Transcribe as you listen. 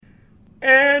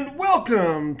And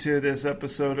welcome to this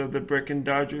episode of the Brick and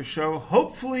Dodger Show.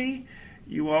 Hopefully,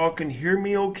 you all can hear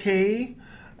me okay.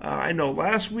 I know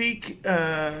last week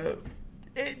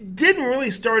it didn't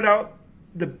really start out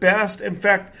the best. In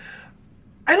fact,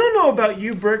 I don't know about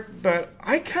you, Brick, but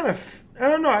I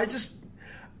don't know. I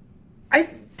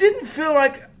didn't feel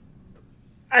like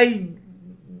I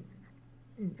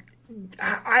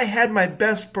had my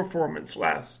best performance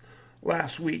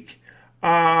last week.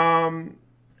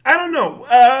 I don't know.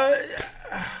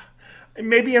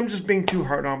 Maybe I'm just being too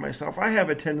hard on myself. I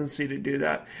have a tendency to do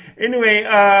that. Anyway,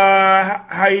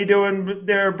 how you doing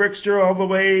there, Brickster, all the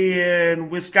way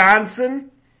in Wisconsin?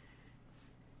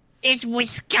 It's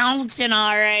Wisconsin,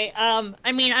 all right.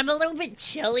 I mean, I'm a little bit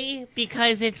chilly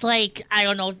because it's like, I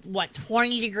don't know,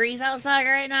 20 degrees outside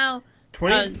right now?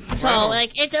 20? So, wow.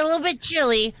 it's a little bit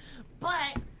chilly,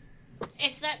 but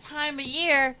it's that time of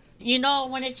year. You know,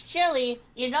 when it's chilly,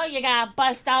 you gotta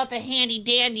bust out the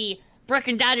handy-dandy Brick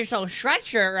and Dodger Show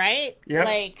sweatshirt, right? Yep.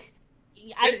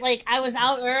 I was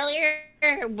out earlier,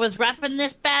 was repping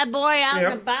this bad boy out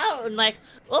and about, and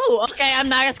oh, okay, I'm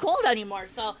not as cold anymore,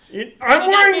 so... I'm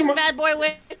wearing this bad boy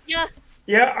with you?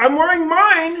 Yeah, I'm wearing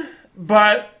mine,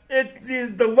 but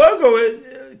the logo,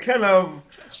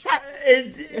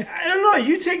 I don't know,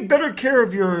 you take better care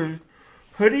of your...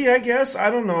 hoodie, I guess. I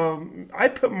don't know. I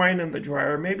put mine in the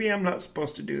dryer. Maybe I'm not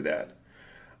supposed to do that.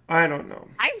 I don't know.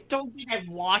 I don't think I've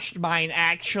washed mine,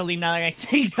 actually, now that I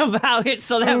think about it,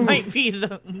 so that might be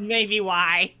maybe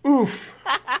why. Oof.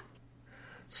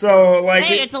 So,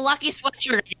 hey, it's a lucky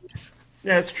sweatshirt.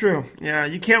 Yeah, it's true. Yeah,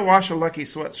 you can't wash a lucky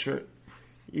sweatshirt.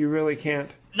 You really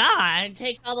can't. Nah, it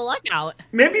takes all the luck out.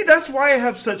 Maybe that's why I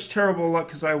have such terrible luck,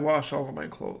 because I wash all of my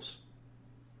clothes.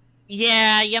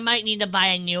 Yeah, you might need to buy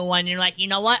a new one. You're like, you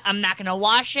know what? I'm not going to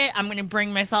wash it. I'm going to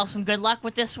bring myself some good luck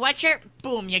with this sweatshirt.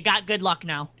 Boom, you got good luck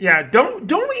now. Yeah, don't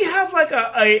we have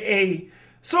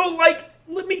So,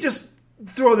 let me just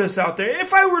throw this out there.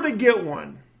 If I were to get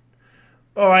one,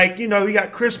 we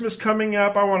got Christmas coming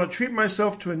up. I want to treat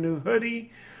myself to a new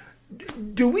hoodie.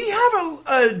 Do we have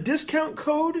a discount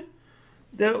code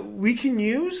that we can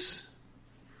use?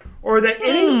 Or that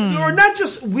or not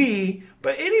just we,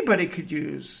 but anybody could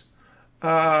use? Do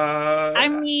we?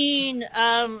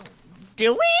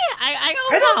 I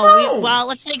don't know. Well,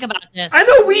 let's think about this. I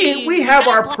know we have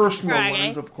our personal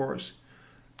ones, of course.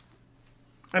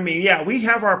 I mean, yeah, we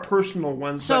have our personal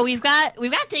ones. So we've got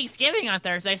Thanksgiving on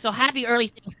Thursday. So happy early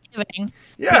Thanksgiving.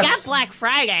 Yes. We got Black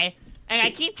Friday, and I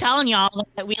keep telling y'all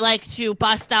that we like to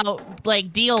bust out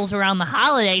deals around the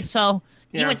holidays. So.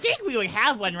 Yeah. You would think we would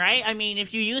have one, right? I mean,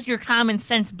 if you use your common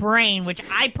sense brain, which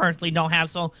I personally don't have,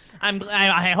 so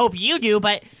I hope you do,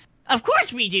 but of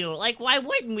course we do. Why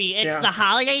wouldn't we? It's the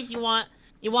holidays. You want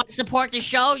to support the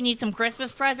show. You need some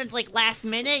Christmas presents, last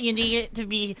minute. You need it to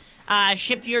be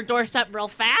shipped to your doorstep real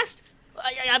fast.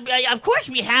 Of course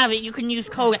we have it. You can use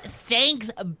code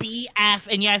THANKSBF,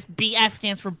 and yes, BF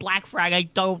stands for Black Friday.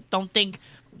 Don't think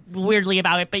weirdly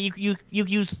about it, but you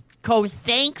use code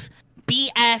THANKSBF,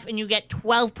 and you get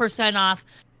 12% off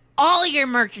all your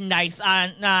merchandise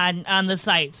on the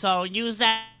site. So use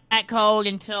that code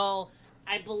until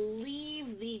I believe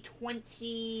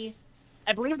until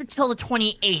the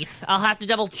 28th. I'll have to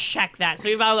double check that. So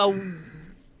you've got a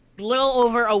little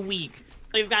over a week.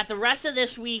 So you've got the rest of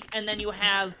this week, and then you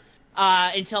have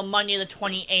until Monday the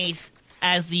 28th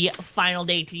as the final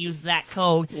day to use that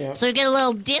code. Yeah. So you get a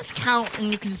little discount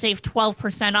and you can save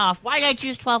 12% off. Why did I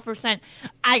choose 12%?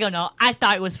 I don't know. I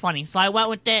thought it was funny, so I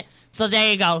went with it. So there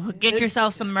you go. Get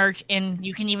yourself some merch, and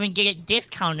you can even get it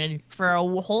discounted for a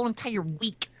whole entire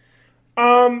week.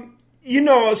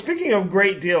 Speaking of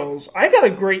great deals, I got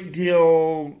a great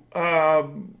deal,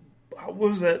 what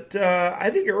was it?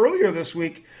 I think earlier this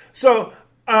week. So,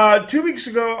 2 weeks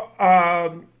ago,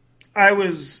 I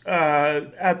was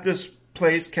at this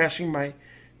place cashing my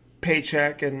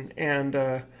paycheck, and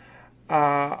it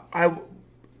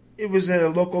was in a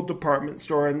local department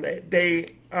store, and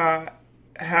they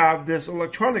have this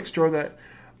electronics store that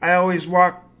I always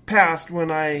walk past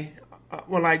when I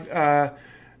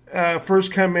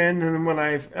first come in and when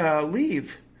I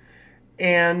leave,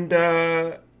 and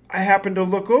I happened to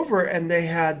look over, and they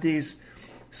had these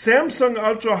Samsung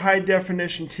Ultra High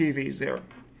Definition TVs there.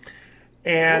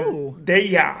 And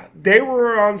they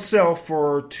were on sale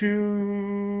for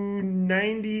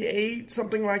 $298,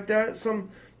 something like that, some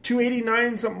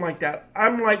 $289, something like that.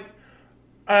 I'm like,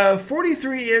 a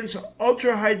 43-inch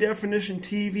ultra high definition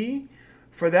TV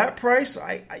for that price,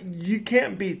 you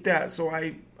can't beat that. So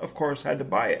I, of course, had to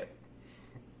buy it.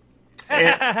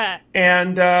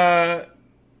 And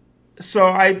so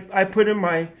I put in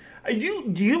my.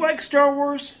 Do you like Star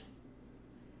Wars?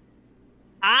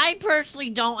 I personally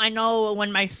don't. I know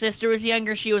when my sister was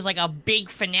younger, she was like a big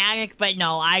fanatic, but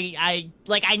no, I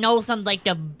know some like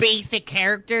the basic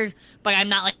characters, but I'm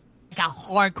not like a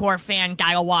hardcore fan,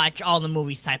 gotta watch all the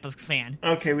movies type of fan.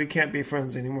 Okay, we can't be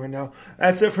friends anymore now.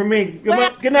 That's it for me.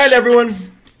 Good night, everyone.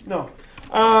 No.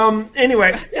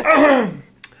 Anyway,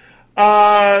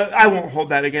 I won't hold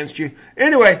that against you.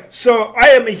 Anyway, so I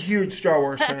am a huge Star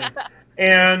Wars fan,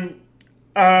 and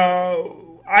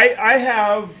I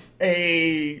have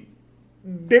a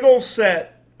big old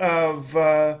set of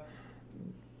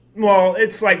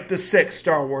it's like the 6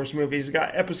 Star Wars movies. It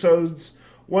got episodes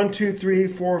 1, 2, 3,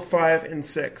 4, 5, and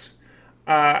 6.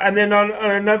 And then on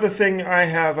another thing I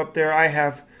have up there, I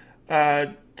have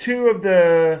I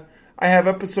have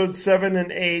episodes 7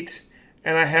 and 8,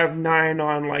 and I have 9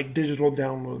 on like digital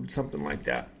download, something like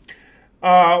that.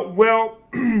 I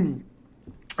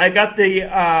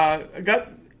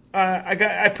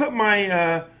put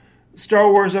my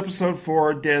Star Wars Episode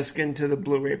 4 disc into the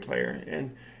Blu-ray player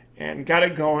and got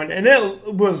it going, and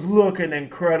it was looking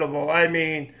incredible. I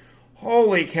mean,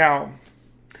 holy cow.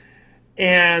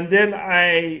 And then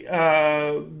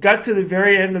I got to the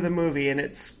very end of the movie, and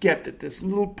it skipped at this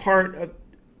little part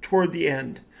toward the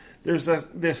end. There's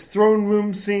this throne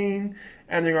room scene,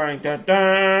 and they're going dun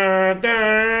dun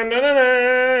dun dun dun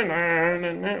dun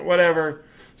dun dun, whatever.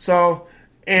 So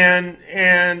and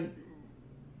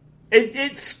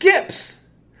it skips.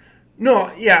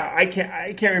 No, yeah, I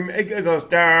can't remember. It goes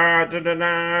da da da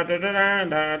da da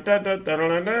da da da da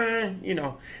da da. You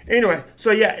know. Anyway, so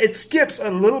yeah, it skips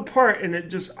a little part, and it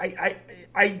just I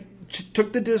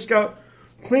took the disc out,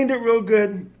 cleaned it real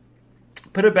good,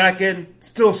 put it back in,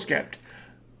 still skipped,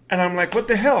 and I'm like, what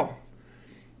the hell?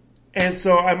 And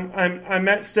so I'm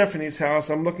at Stephanie's house.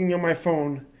 I'm looking on my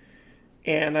phone,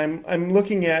 and I'm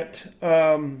looking at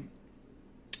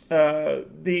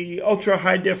the ultra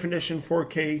high definition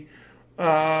 4K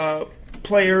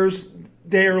players.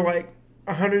 They're like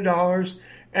 $100,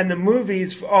 and the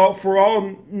movies for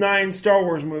all 9 Star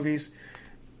Wars movies,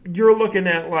 you're looking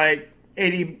at like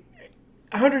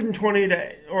 120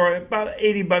 to or about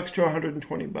 $80 to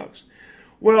 $120.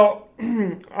 Well,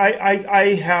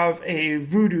 I have a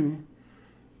Vudu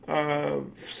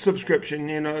subscription.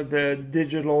 You know, the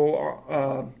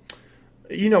digital.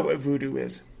 You know what Vudu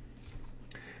is.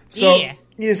 So yeah.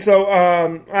 So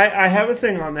I have a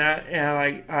thing on that,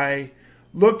 and I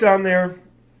looked on there,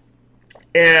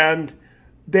 and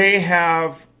they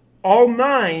have all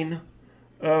 9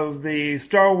 of the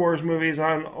Star Wars movies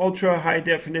on ultra high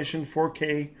definition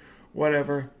 4K,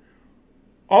 whatever.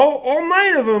 All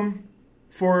 9 of them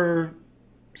for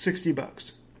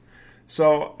 $60.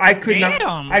 So I could not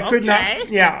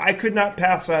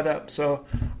pass that up. So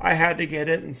I had to get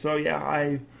it, and so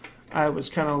yeah, I was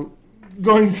kind of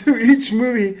going through each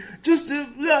movie, just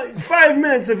 5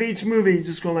 minutes of each movie,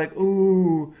 just going like,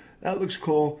 ooh, that looks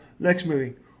cool. Next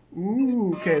movie,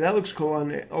 ooh, okay, that looks cool on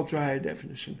the ultra high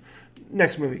definition.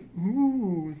 Next movie,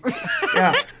 ooh,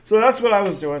 yeah. So that's what I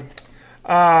was doing.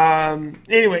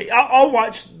 Anyway, I'll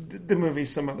watch the movie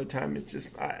some other time. It's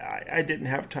just I didn't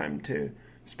have time to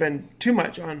spend too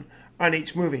much on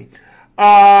each movie.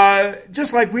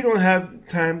 Just like we don't have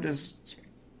time to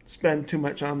spend too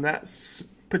much on that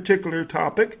particular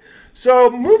topic. So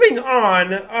moving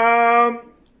on,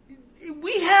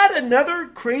 we had another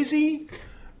crazy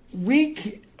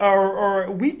week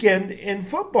or weekend in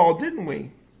football, didn't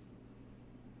we?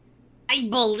 I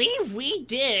believe we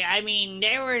did. I mean,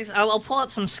 there was. I'll pull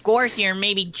up some scores here and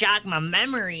maybe jog my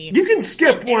memory. You can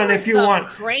skip one if you want.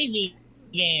 Crazy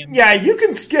game. Yeah, you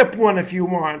can skip one if you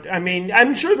want. I mean,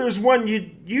 I'm sure there's one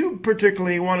you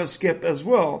particularly want to skip as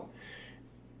well.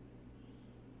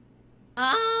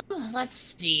 Let's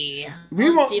see.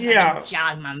 Let's see if I can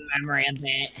jog my memory a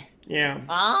bit. Yeah.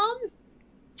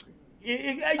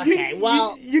 Okay,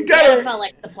 well, you gotta. NFL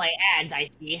likes to play ads, I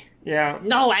see. Yeah.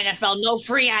 No NFL, no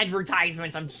free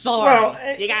advertisements. I'm sorry. Well,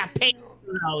 you gotta pay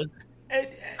for those. I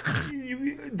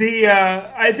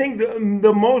think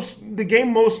the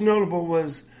game most notable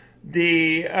was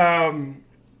the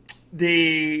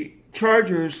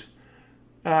Chargers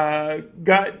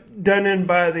got done in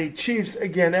by the Chiefs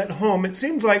again at home. It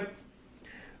seems like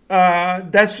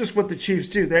that's just what the Chiefs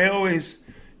do. They always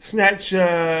snatch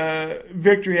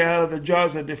victory out of the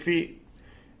jaws of defeat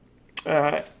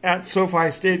at SoFi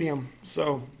Stadium.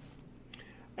 So,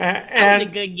 that was a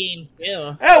good game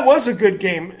too. It was a good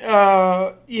game.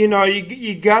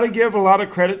 You got to give a lot of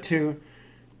credit to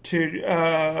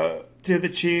the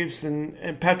Chiefs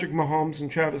and Patrick Mahomes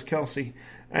and Travis Kelce.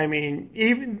 I mean,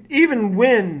 even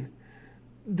when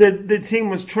the team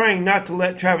was trying not to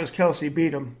let Travis Kelce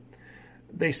beat him,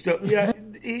 they still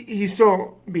he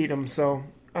still beat him. So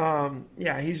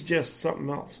Yeah, he's just something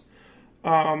else.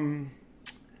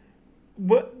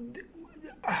 What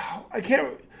I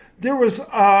can't. There was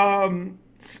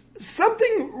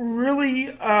something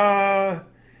really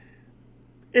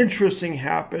interesting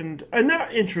happened.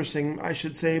 Not interesting, I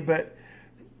should say, but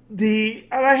and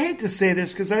I hate to say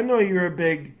this because I know you're a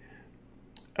big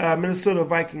Minnesota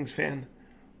Vikings fan,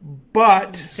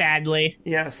 but sadly,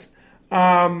 yes.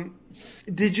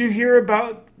 Did you hear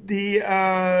about the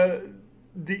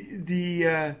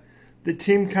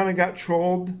team kind of got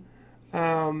trolled?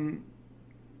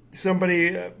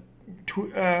 Somebody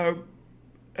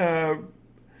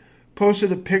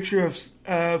posted a picture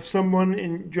of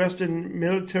someone dressed in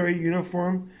military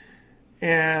uniform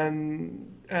and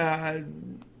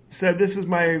said, "This is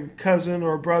my cousin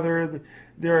or brother.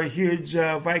 They're a huge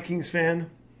Vikings fan."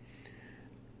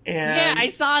 And yeah,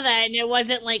 I saw that, and it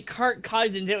wasn't like Kirk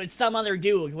Cousins; it was some other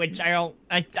dude, which I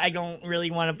don't really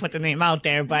want to put the name out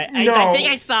there, but I think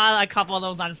I saw a couple of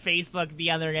those on Facebook the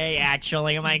other day.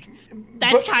 Actually, I'm like,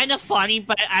 that's kind of funny,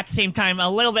 but at the same time, a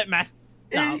little bit messed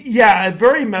up. Yeah,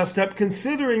 very messed up,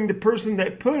 considering the person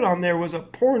that put it on there was a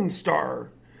porn star.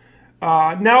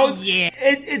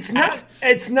 It's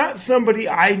not somebody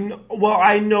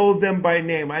I know them by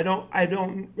name. I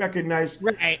don't recognize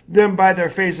them by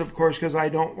their face, of course, because I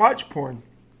don't watch porn.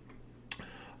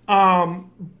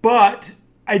 But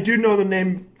I do know the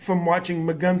name from watching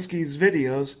Magunsky's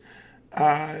videos.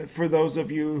 For those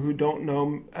of you who don't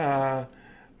know,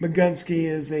 Magunsky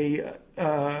is a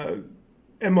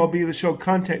MLB The Show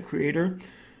content creator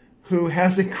who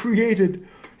hasn't created.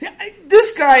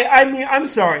 This guy, I mean, I'm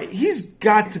sorry, he's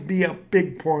got to be a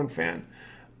big porn fan,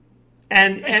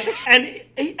 and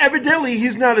evidently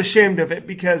he's not ashamed of it,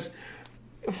 because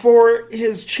for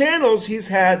his channels he's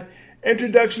had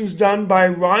introductions done by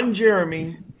Ron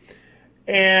Jeremy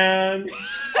and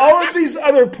all of these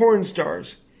other porn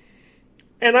stars.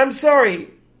 And I'm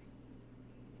sorry,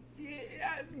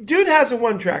 dude has a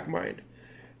one-track mind,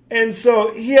 and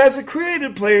so he has a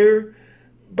creative player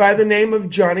by the name of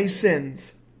Johnny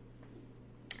Sins.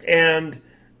 And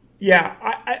yeah,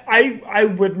 I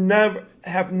would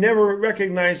never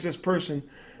recognized this person,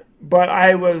 but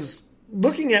I was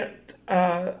looking at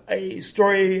a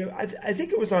story, I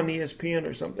think it was on ESPN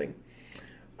or something,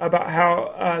 about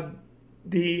how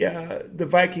the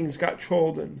Vikings got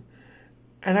trolled, and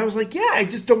I was like, yeah, I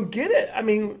just don't get it. I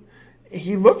mean,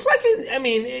 he looks like it. I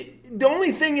mean, the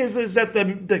only thing is that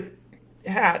the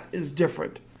hat is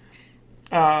different.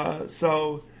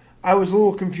 So I was a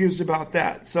little confused about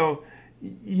that. So,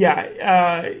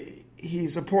 yeah,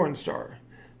 he's a porn star.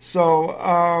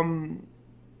 So,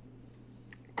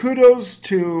 kudos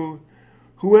to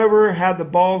whoever had the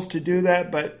balls to do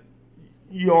that, but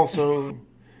you also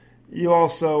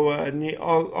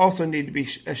need to be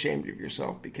ashamed of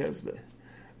yourself, because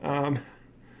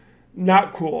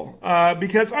not cool.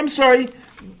 Because I'm sorry,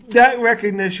 that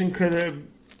recognition could have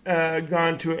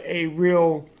gone to a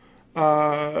real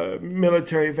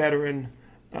military veteran.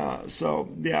 So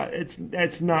yeah, it's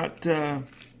not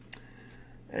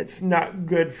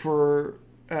good for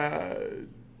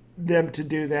them to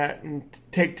do that and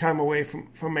take time away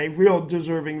from a real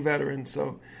deserving veteran.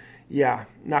 So yeah,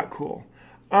 not cool.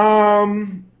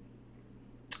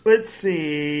 Let's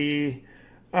see.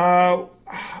 I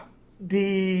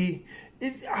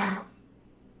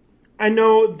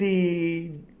know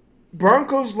the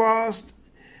Broncos lost.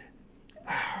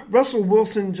 Russell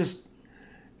Wilson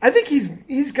I think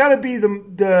he's got to be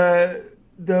the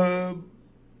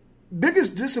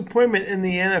biggest disappointment in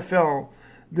the NFL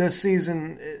this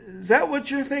season. Is that what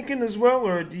you're thinking as well,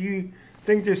 or do you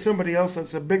think there's somebody else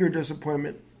that's a bigger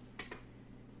disappointment?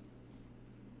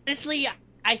 Honestly,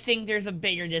 I think there's a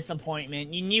bigger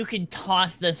disappointment. You could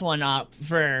toss this one up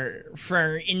for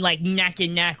in like neck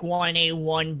and neck 1A,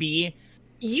 1B.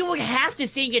 You would have to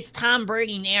think it's Tom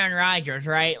Brady and Aaron Rodgers,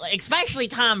 right? Like, especially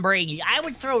Tom Brady. I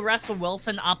would throw Russell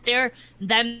Wilson up there,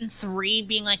 them three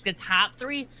being like the top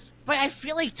three. But I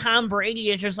feel like Tom Brady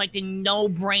is just like the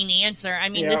no-brain answer. I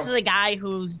mean, This is a guy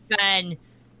who's been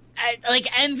like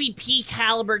MVP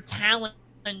caliber talent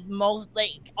and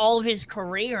all of his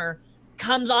career.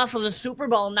 Comes off of the Super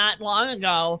Bowl not long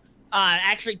ago,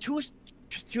 actually two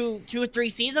or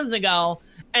three seasons ago,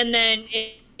 and then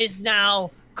it is now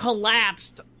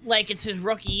collapsed like it's his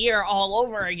rookie year all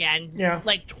over again. Yeah,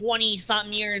 like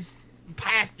 20-something years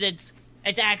past its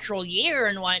actual year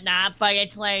and whatnot. But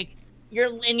it's like you're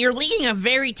leading a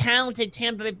very talented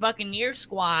Tampa Bay Buccaneers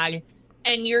squad,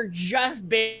 and you're just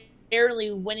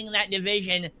barely winning that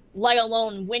division, let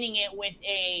alone winning it with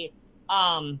a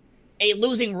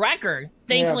losing record.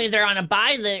 Thankfully, they're on a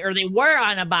bye, or they were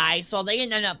on a bye, so they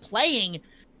didn't end up playing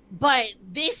But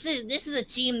this is a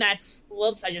team that's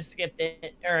whoops, I just skipped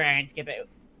it, or I didn't skip it.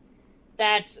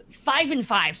 That's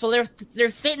 5-5, so they're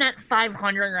sitting at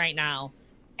 500 right now,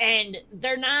 and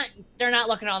they're not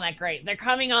looking all that great. They're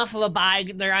coming off of a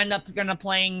bye. They end up gonna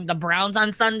playing the Browns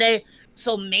on Sunday,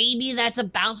 so maybe that's a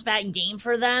bounce back game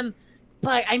for them.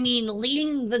 But I mean,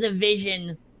 leading the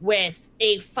division with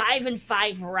a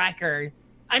 5-5 record,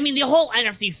 I mean, the whole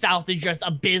NFC South is just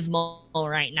abysmal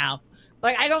right now.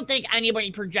 But I don't think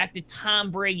anybody projected Tom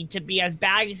Brady to be as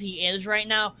bad as he is right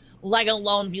now, let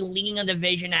alone be leading a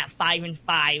division at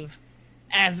 5-5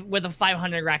 as with a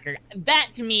 500 record. That,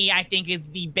 to me, I think is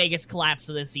the biggest collapse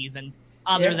of the season,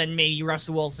 other than maybe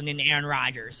Russell Wilson and Aaron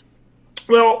Rodgers.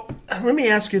 Well, let me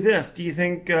ask you this. Do you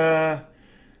think Aaron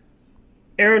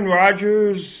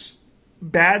Rodgers'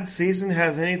 bad season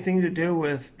has anything to do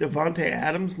with Davante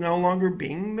Adams no longer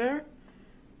being there?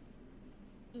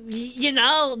 You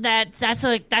know, that's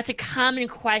a common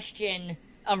question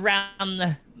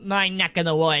around my neck of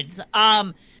the woods.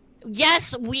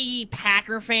 Yes, we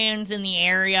Packer fans in the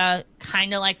area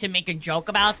kind of like to make a joke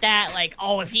about that. Like,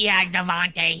 oh, if he had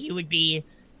Davante, he would be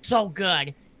so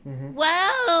good. Mm-hmm.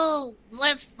 Well,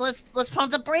 let's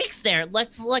pump the brakes there.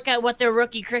 Let's look at what their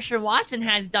rookie Christian Watson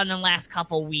has done in the last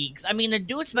couple weeks. I mean, the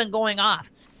dude's been going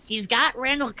off. He's got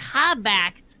Randall Cobb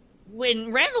back.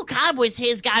 When Randall Cobb was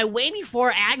his guy way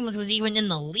before Adams was even in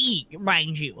the league,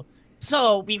 mind you.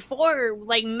 So before,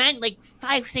 meant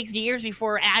 5-6 years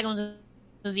before Adams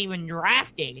was even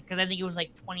drafted, because I think it was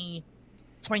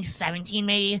 2017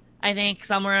 maybe, I think,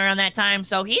 somewhere around that time.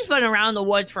 So he's been around the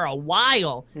woods for a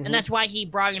while, and that's why he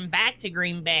brought him back to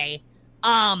Green Bay.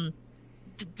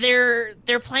 They're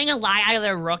playing a lot out of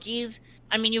their rookies.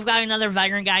 I mean, you've got another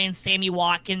veteran guy in Sammy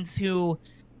Watkins who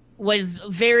was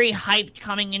very hyped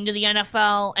coming into the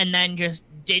NFL and then just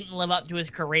didn't live up to his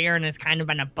career and has kind of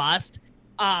been a bust.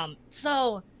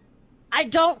 So I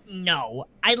don't know.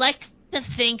 I like to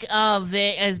think of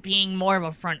it as being more of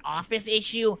a front office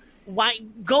issue. Why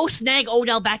go snag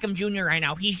Odell Beckham Jr. right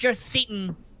now? He's just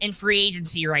sitting in free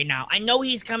agency right now. I know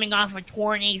he's coming off a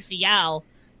torn ACL,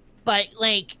 but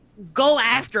go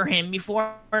after him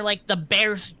before the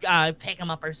Bears pick him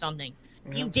up or something.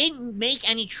 Yeah. You didn't make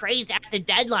any trades at the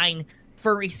deadline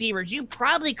for receivers. You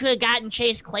probably could have gotten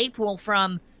Chase Claypool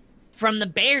from the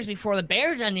Bears before the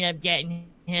Bears ended up getting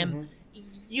him. Mm-hmm.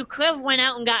 You could have went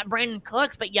out and got Brandon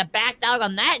Cooks, but you backed out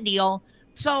on that deal.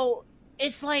 So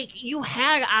it's you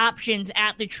had options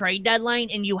at the trade deadline,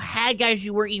 and you had guys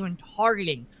you were even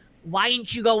targeting. Why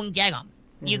didn't you go and get them?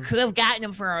 Mm-hmm. You could have gotten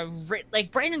him for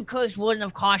Brandon Cooks wouldn't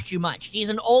have cost you much. He's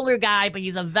an older guy, but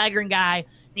he's a veteran guy, and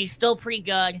he's still pretty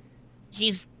good.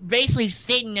 He's basically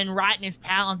sitting and rotting his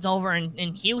talents over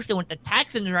in Houston with the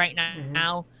Texans right now.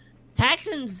 Mm-hmm.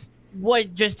 Texans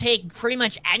would just take pretty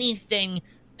much anything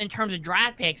in terms of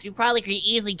draft picks. You probably could have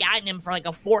easily gotten him for a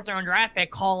 4th-round draft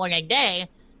pick, calling a day.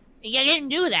 You didn't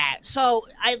do that. So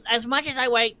as much as I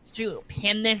like to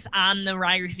pin this on the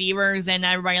wide receivers and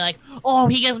everybody oh,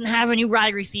 he doesn't have any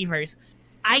wide receivers,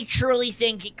 I truly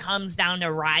think it comes down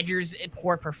to Rodgers'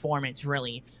 poor performance,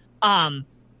 really.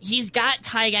 He's got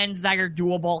tight ends that are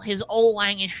doable. His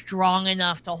O-line is strong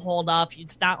enough to hold up.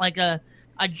 It's not like a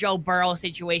Joe Burrow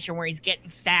situation where he's getting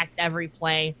sacked every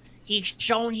play. He's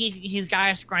shown he's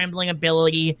got a scrambling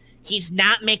ability. He's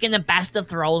not making the best of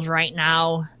throws right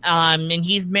now. And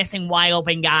he's missing wide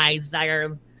open guys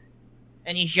and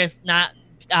he's just not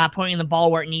putting the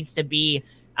ball where it needs to be.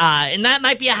 And that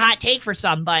might be a hot take for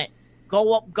some, but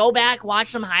go back, watch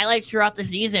some highlights throughout the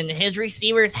season. His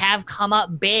receivers have come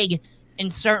up big in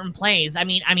certain plays. I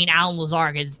mean, Allen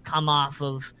Lazard has come off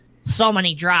of so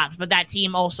many drops, but that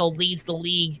team also leads the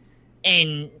league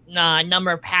in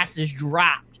number of passes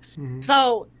dropped. Mm-hmm.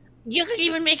 So you could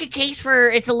even make a case for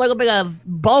it's a little bit of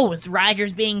both.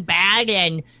 Rodgers being bad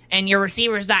and your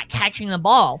receivers not catching the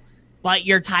ball, but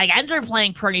your tight ends are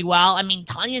playing pretty well. I mean,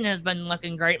 Tonyan has been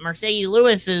looking great. Mercedes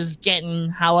Lewis is getting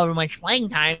however much playing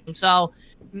time. So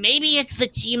maybe it's the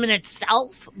team in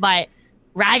itself, but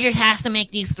Rodgers has to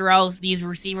make these throws. These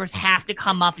receivers have to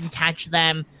come up and catch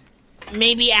them.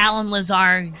 Maybe Allen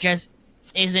Lazard just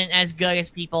isn't as good as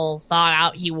people thought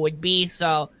out he would be.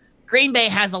 So Green Bay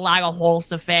has a lot of holes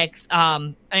to fix.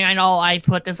 And I know I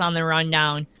put this on the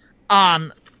rundown.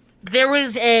 There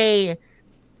was a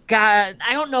guy,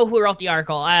 I don't know who wrote the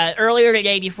article. Earlier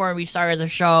today before we started the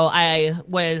show, I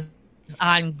was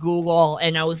on Google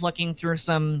and I was looking through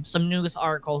some news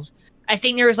articles. I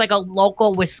think there was a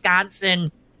local Wisconsin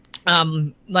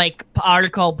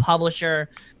article publisher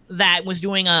that was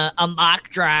doing a mock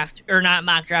draft, or not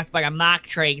mock draft, but a mock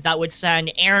trade that would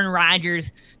send Aaron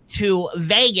Rodgers to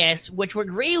Vegas, which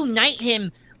would reunite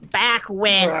him back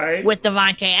with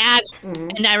Davante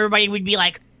Adams, and everybody would be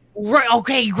like,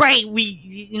 okay, great.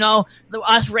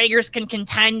 Us Raiders can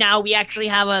contend now. We actually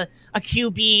have a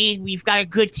QB. We've got a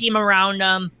good team around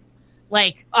them.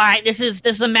 Like, all right, this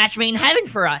is a match made in heaven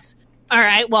for us. All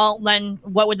right, well, then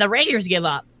what would the Raiders give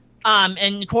up?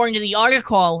 And according to the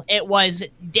article, it was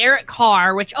Derek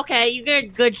Carr, which, okay, you get a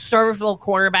good serviceable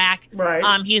quarterback.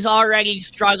 Right. He's already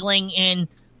struggling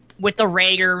with the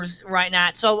Raiders right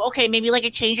now. So, okay, maybe like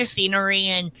a change of scenery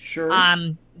and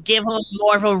give him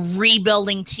more of a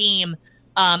rebuilding team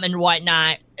and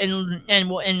whatnot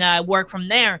and work from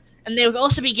there. And they would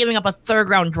also be giving up a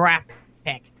third-round draft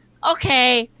pick.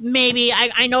 Okay, maybe.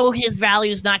 I know his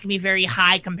value is not going to be very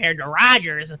high compared to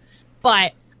Rodgers,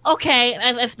 but okay,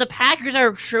 if the Packers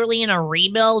are truly in a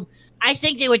rebuild, I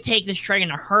think they would take this trade in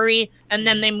a hurry, and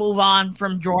then they move on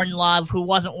from Jordan Love, who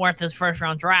wasn't worth his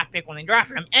first-round draft pick when they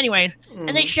drafted him anyways,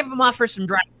 and they ship him off for some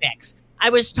draft picks. I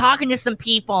was talking to some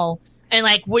people, and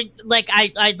I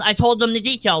told them the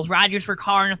details. Rodgers for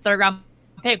Carr and a third-round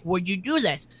pick. Would you do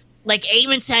this? Like,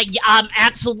 Eamon said,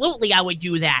 absolutely I would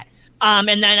do that. And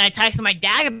then I texted my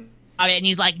dad about it, and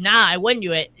he's like, nah, I wouldn't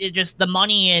do it. It just the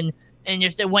money and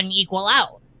just it wouldn't equal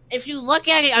out. If you look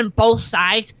at it on both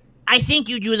sides, I think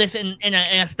you do this in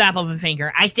a snap of a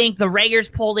finger. I think the Raiders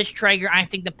pull this trigger. I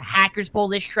think the Packers pull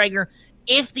this trigger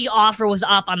if the offer was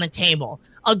up on the table.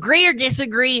 Agree or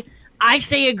disagree? I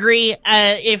say agree.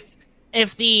 If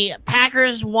the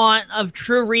Packers want a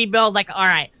true rebuild, like, all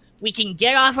right, we can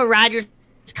get off of Rodgers'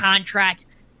 contract.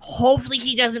 Hopefully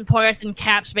he doesn't put us in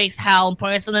cap space hell and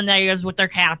put us in the negatives with their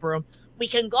cap room. We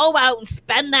can go out and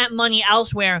spend that money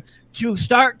elsewhere to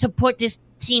start to put this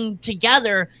team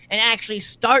together and actually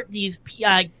start these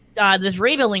this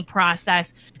rebuilding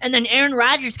process. And then Aaron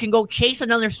Rodgers can go chase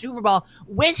another Super Bowl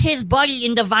with his buddy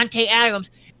in Davante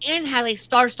Adams and have a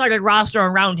star-studded roster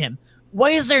around him.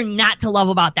 What is there not to love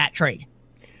about that trade?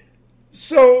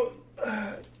 So,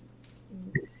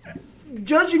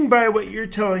 judging by what you're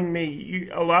telling me,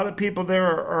 a lot of people there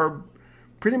are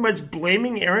pretty much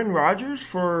blaming Aaron Rodgers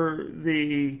for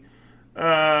the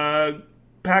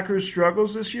Packers'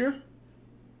 struggles this year?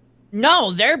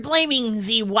 No, they're blaming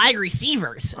the wide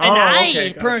receivers. And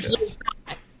gotcha. Personally,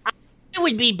 I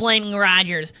would be blaming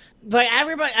Rodgers. But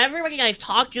everybody I've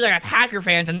talked to that are Packer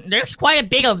fans, and there's quite a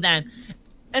bit of them.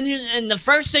 And the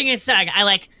first thing is said,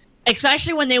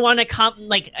 especially when they want to come,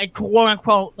 quote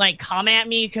unquote, come at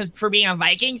me for being a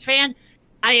Vikings fan,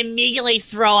 I immediately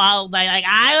throw out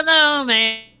I don't know,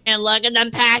 man. And look at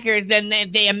them Packers, and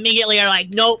they immediately are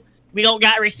like, nope, we don't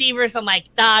got receivers. I'm like,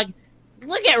 dog,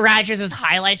 look at Rodgers'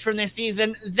 highlights from this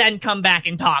season, then come back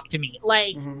and talk to me.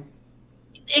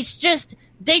 It's just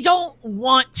they don't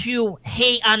want to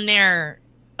hate on their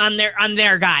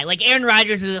guy. Like, Aaron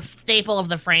Rodgers is a staple of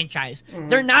the franchise.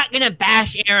 They're not going to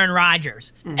bash Aaron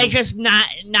Rodgers. It's just not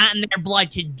in their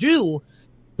blood to do.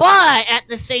 But at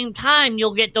the same time,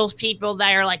 you'll get those people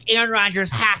that are like, Aaron Rodgers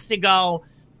has to go.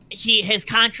 His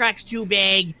contract's too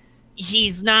big.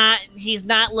 He's not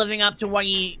living up to what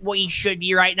he should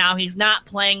be right now. He's not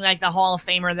playing like the Hall of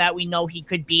Famer that we know he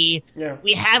could be. Yeah.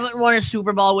 We haven't won a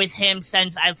Super Bowl with him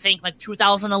since I think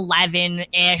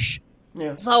 2011-ish.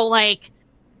 Yeah. So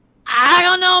I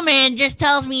don't know, man. Just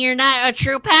tells me you're not a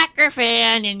true Packer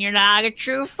fan and you're not a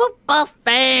true football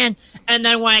fan. And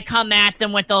then when I come at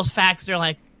them with those facts, they're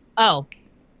like, "Oh,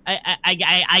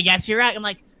 I guess you're right." I'm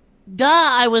like, duh,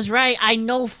 I was right. I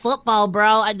know football,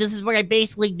 bro. This is what I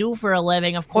basically do for a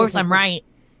living. Of course I'm right.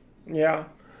 Yeah.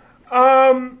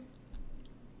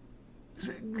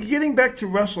 Getting back to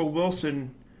Russell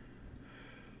Wilson,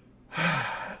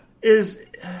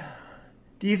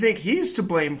 do you think he's to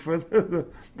blame for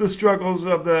the struggles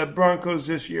of the Broncos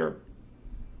this year?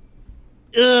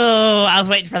 Oh, I was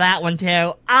waiting for that one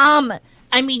too.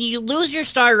 You lose your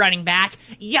star running back.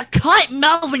 You cut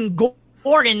Melvin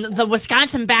Gordon, the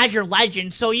Wisconsin Badger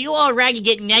legend, so you already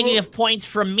get negative points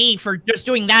from me for just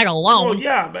doing that alone. Well,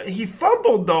 yeah, but he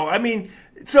fumbled, though.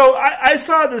 So I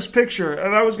saw this picture,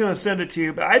 and I was going to send it to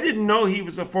you, but I didn't know he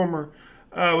was a former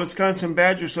Wisconsin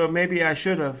Badger, so maybe I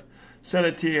should have sent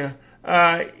it to you.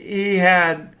 He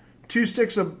had 2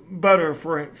 sticks of butter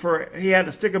he had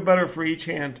a stick of butter for each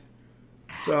hand.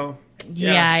 So,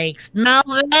 yeah. Yikes.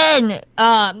 Melvin!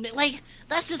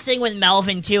 That's the thing with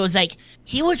Melvin, too, is,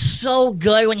 he was so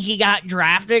good when he got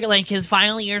drafted. His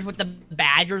final years with the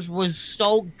Badgers was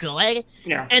so good.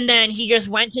 Yeah. And then he just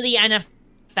went to the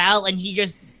NFL, and he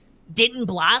just didn't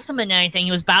blossom in anything.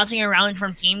 He was bouncing around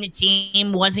from team to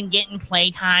team, wasn't getting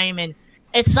play time, and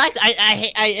it sucks.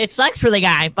 It sucks for the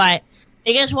guy, but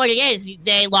it is what it is.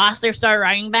 They lost their star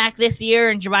running back this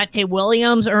year, and Javonte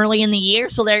Williams early in the year,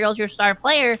 so there goes your star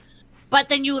player. But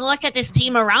then you look at this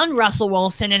team around Russell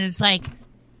Wilson, and it's like,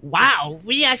 wow,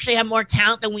 we actually have more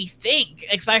talent than we think,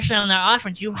 especially on their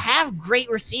offense. You have great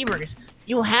receivers.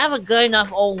 You have a good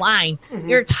enough O-line. Mm-hmm.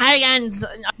 Your tight end's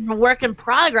a work in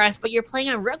progress, but you're playing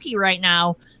a rookie right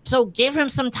now. So give him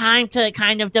some time to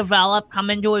kind of develop, come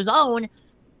into his own.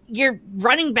 Your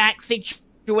running back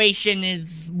situation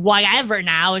is whatever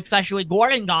now, especially with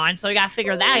Gordon gone. So you got to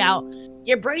figure that out.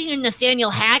 You're bringing in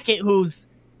Nathaniel Hackett, who's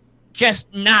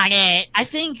just not it. I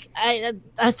think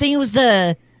it was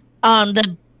the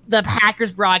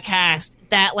Packers broadcast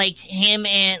that like him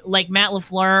and like Matt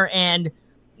LaFleur and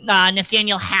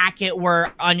Nathaniel Hackett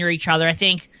were under each other. I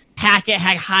think Hackett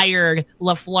had hired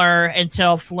LaFleur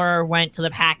until Fleur went to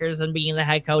the Packers and being the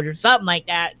head coach or something like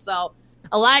that. So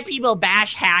a lot of people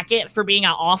bash Hackett for being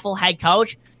an awful head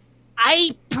coach.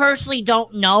 I personally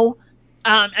don't know.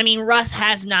 I mean, Russ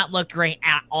has not looked great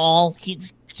at all.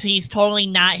 He's totally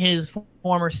not his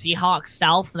former Seahawks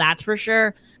self, that's for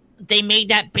sure. They made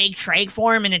that big trade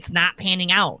for him, and it's not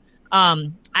panning out.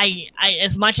 I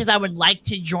as much as I would like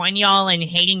to join y'all in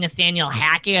hating Nathaniel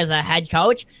Hackett as a head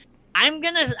coach, I'm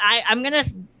gonna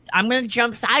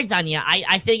jump sides on you.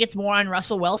 I think it's more on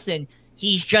Russell Wilson.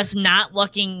 He's just not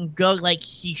looking good like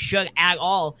he should at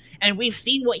all, and we've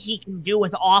seen what he can do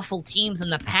with awful teams in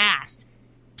the past.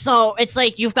 So it's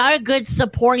like you've got a good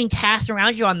supporting cast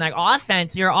around you on that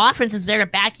offense. Your offense is there to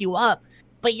back you up,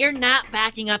 but you're not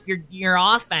backing up your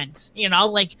offense. You know,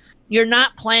 like you're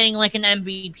not playing like an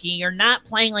MVP. You're not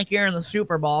playing like you're in the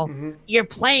Super Bowl. Mm-hmm. You're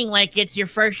playing like it's your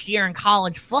first year in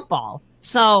college football.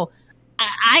 So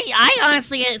I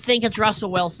honestly think it's Russell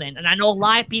Wilson. And I know a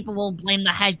lot of people will blame the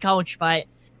head coach, but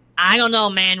I don't know,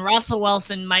 man. Russell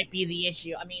Wilson might be the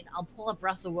issue. I mean, I'll pull up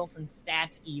Russell Wilson's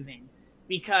stats even.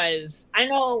 Because I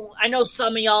know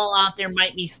some of y'all out there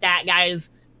might be stat guys,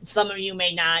 some of you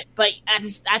may not, but at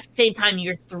the same time,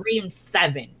 you're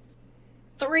 3-7.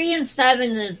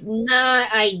 3-7 is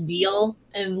not ideal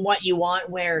in what you want.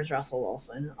 Where's Russell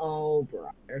Wilson? Oh,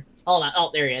 brother. Hold on.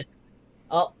 Oh, there he is.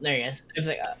 Oh, there he is.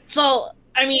 So,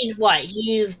 I mean, what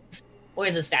is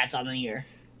his stats on the year?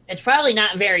 It's probably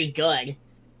not very good.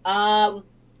 I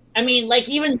mean, like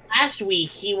even last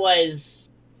week, he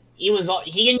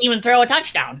didn't even throw a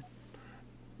touchdown.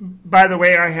 By the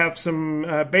way, I have some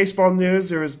baseball news.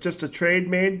 There was just a trade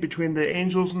made between the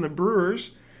Angels and the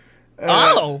Brewers.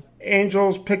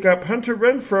 Angels pick up Hunter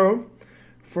Renfroe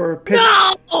for a pitch.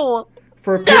 No!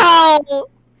 For a pitch. No!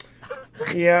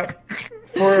 Yeah.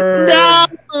 For a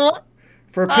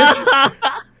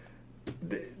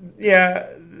pitch. Yeah,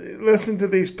 listen to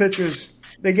these pitchers.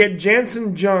 They get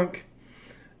Jansen Junk,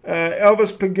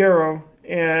 Elvis Peguero,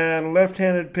 and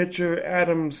left-handed pitcher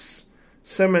Adams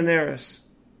Seminaris.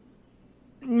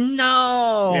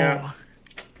 No. Yeah.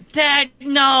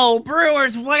 No.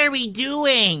 Brewers, what are we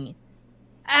doing?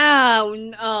 Oh,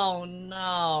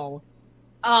 no.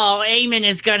 Oh, Eamon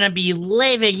is going to be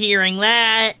livid hearing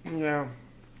that. Yeah.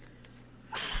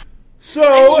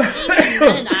 So,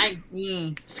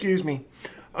 excuse me.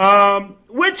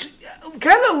 Which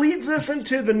kind of leads us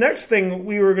into the next thing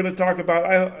we were going to talk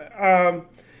about.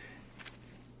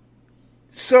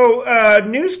 So,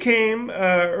 news came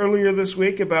earlier this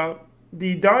week about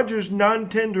the Dodgers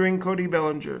non-tendering Cody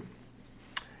Bellinger.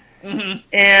 Mm-hmm.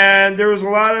 And there was a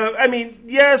lot of, I mean,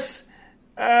 yes,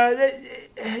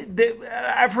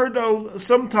 I've heard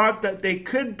some talk that they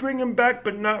could bring him back,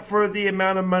 but not for the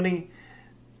amount of money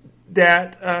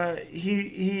that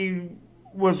he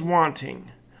was wanting.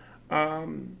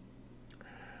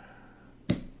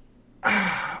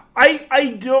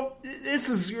 I don't. This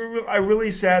is a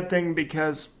really sad thing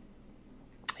because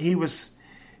he was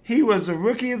a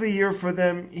rookie of the year for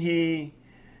them. He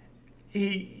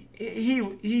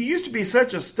used to be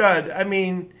such a stud. I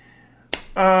mean,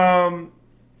 and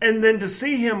then to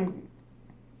see him,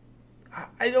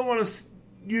 I don't want to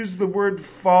use the word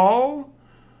fall,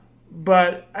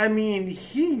 but I mean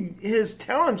his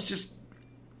talents just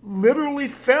literally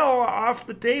fell off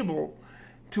the table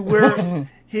to where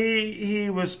he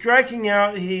was striking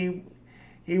out. He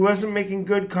wasn't making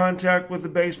good contact with the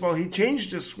baseball. He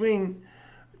changed his swing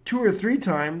 2 or 3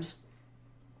 times.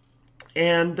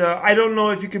 And I don't know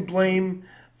if you could blame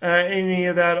any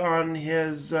of that on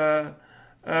his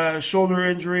shoulder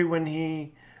injury when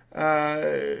he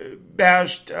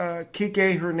bashed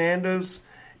Kike Hernandez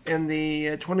in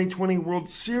the 2020 World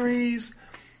Series.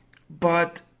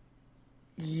 But,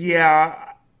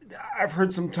 yeah, I've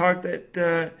heard some talk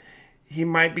that he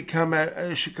might become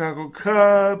a Chicago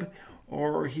Cub,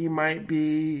 or he might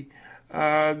be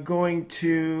going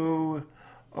to...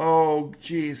 Oh,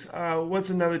 geez. What's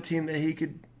another team that he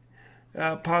could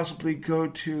possibly go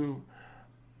to?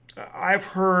 I've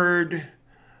heard.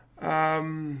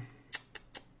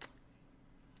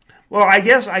 Well, I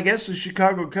guess the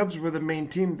Chicago Cubs were the main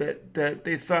team that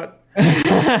they thought.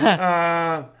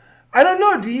 I don't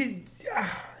know. Do you?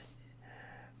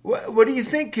 What do you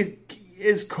think?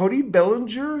 Is Cody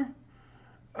Bellinger?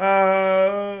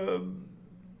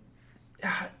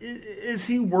 Is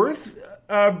he worth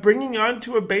bringing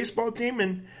onto a baseball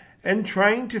team and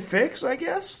trying to fix? I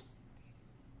guess.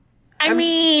 I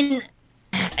mean,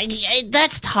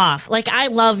 that's tough. Like, I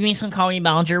love me some Cody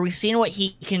Bellinger. We've seen what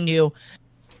he can do.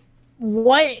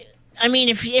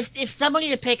 If somebody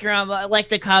to pick around, like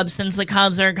the Cubs, since the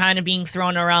Cubs are kind of being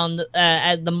thrown around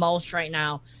at the most right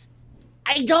now,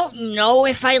 I don't know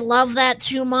if I love that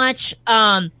too much.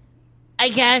 I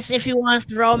guess if you want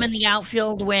to throw him in the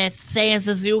outfield with, say,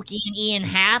 Suzuki and Ian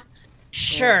Happ,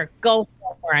 sure, go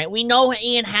for it. We know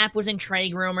Ian Happ was in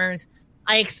trade rumors.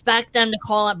 I expect them to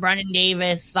call up Brendan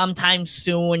Davis sometime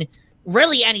soon,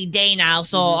 really any day now.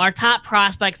 So our top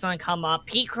prospect's going to come up.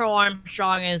 Pete Crow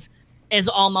Armstrong is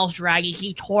almost ready.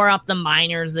 He tore up the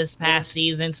minors this past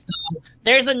season. So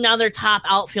there's another top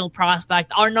outfield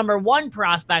prospect, our number one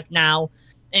prospect now,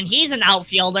 and he's an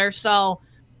outfielder. So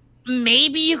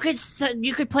maybe you could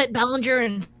put Bellinger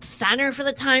in center for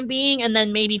the time being, and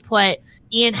then maybe put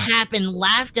Ian Happ in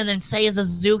left, and then say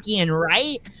Suzuki in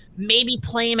right. Maybe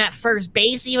play him at first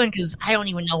base even, because I don't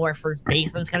even know where first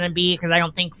baseman's going to be, because I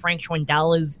don't think Frank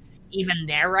Schwindel is even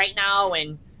there right now,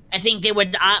 and I think they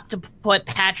would opt to put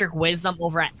Patrick Wisdom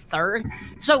over at third.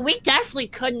 So we definitely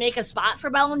could make a spot for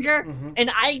Bellinger, and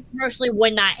I personally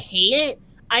would not hate it.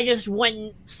 I just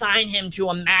wouldn't sign him to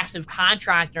a massive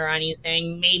contract or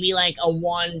anything. Maybe like a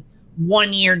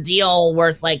one-year deal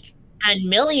worth like $10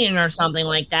 million or something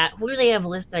like that. Who do they have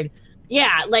listed?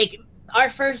 Yeah, like our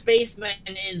first baseman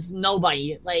is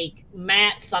nobody. Like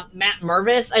Matt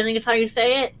Mervis, I think is how you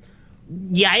say it.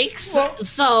 Yikes! Well,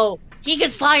 so he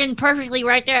could slide in perfectly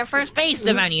right there at first base,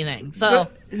 if anything. So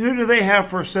who do they have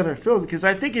for center field? Because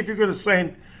I think if you're going to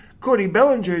sign Cody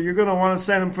Bellinger, you're going to want to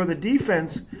sign him for the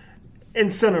defense in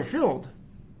center field.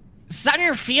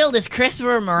 Center field is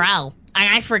Christopher Morel.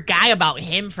 I forgot about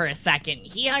him for a second.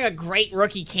 He had a great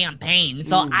rookie campaign,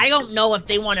 so I don't know if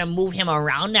they want to move him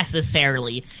around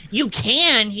necessarily. You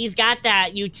can. He's got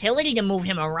that utility to move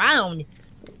him around.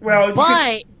 Well,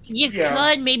 but you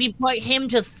could maybe put him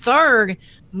to third,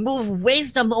 move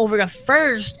Wisdom over to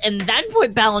first, and then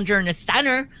put Bellinger in the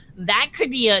center. That could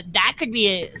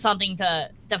be something to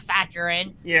factor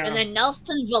in. Yeah. And then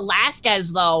Nelson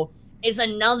Velasquez, though, is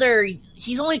another.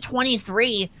 He's only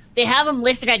 23. They have him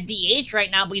listed at DH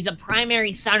right now, but he's a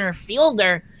primary center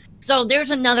fielder. So there's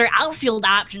another outfield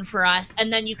option for us,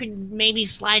 and then you could maybe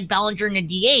slide Bellinger into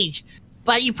DH.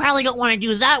 But you probably don't want to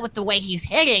do that with the way he's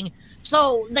hitting.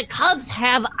 So the Cubs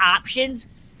have options,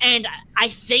 and I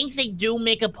think they do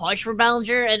make a push for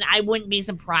Bellinger, and I wouldn't be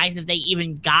surprised if they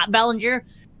even got Bellinger.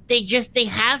 They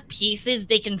have pieces.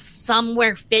 They can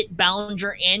somewhere fit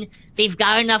Bellinger in. They've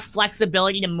got enough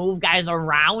flexibility to move guys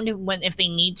around if they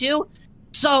need to.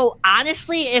 So,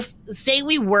 honestly, if, say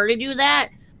we were to do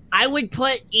that, I would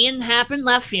put Ian Happ in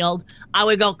left field. I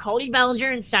would go Cody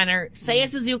Bellinger in center, Seiya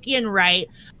Suzuki in right.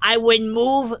 I would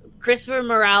move Christopher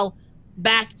Morel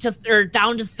down to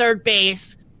third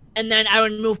base, and then I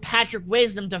would move Patrick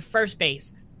Wisdom to first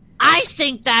base. I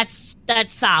think that's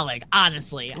solid,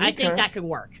 honestly. Okay. I think that could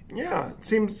work. Yeah,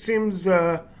 seems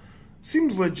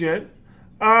legit.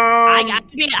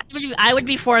 I would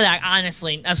be for that,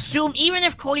 honestly. Even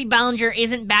if Cody Bellinger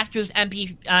isn't back to his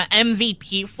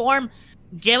MVP form,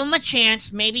 give him a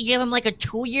chance. Maybe give him like a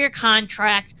 2-year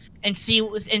contract and see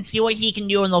what he can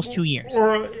do in those 2 years.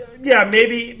 Or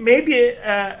maybe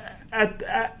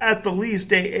at the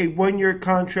least a 1-year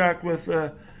contract with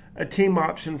a team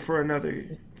option for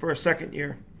a second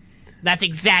year. That's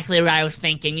exactly what I was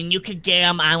thinking. And you could get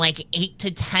him on like $8 to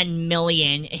 $10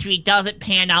 million. If he doesn't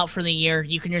pan out for the year,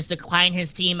 you can just decline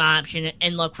his team option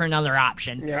and look for another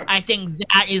option. Yep. I think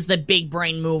that is the big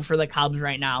brain move for the Cubs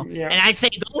right now. Yep. And I say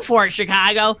go for it,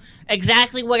 Chicago.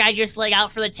 Exactly what I just laid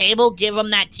out for the table. Give them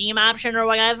that team option or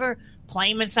whatever. Play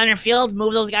him in center field.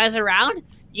 Move those guys around.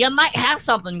 You might have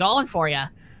something going for you.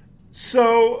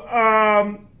 So,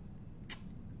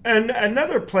 and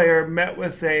another player met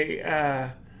with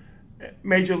a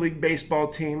Major League Baseball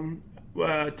team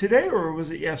today, or was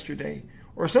it yesterday,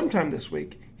 or sometime this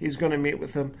week. He's going to meet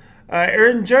with them.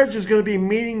 Aaron Judge is going to be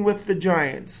meeting with the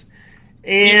Giants.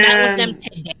 And he met with them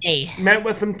today. Met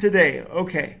with them today.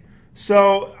 Okay.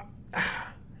 So,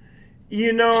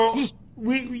 you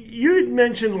had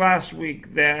mentioned last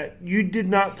week that you did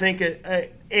not think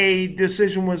a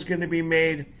decision was going to be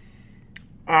made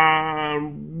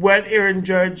on what Aaron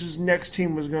Judge's next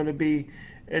team was going to be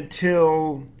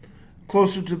until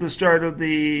closer to the start of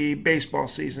the baseball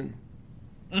season.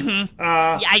 Mm-hmm.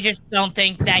 I just don't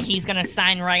think that he's going to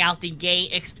sign right out the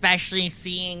gate, especially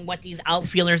seeing what these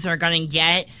outfielders are going to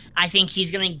get. I think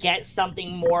he's going to get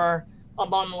something more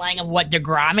along the line of what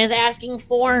DeGrom is asking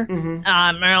for, or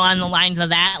along the lines of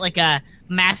that, like a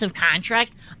massive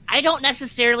contract. I don't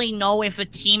necessarily know if a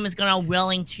team is going to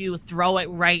willing to throw it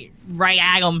right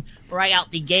at him right out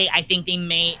the gate. I think they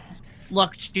may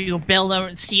look to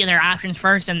see their options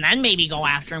first and then maybe go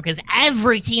after him, because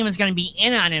every team is going to be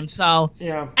in on him. So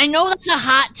yeah. I know that's a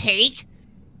hot take,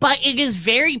 but it is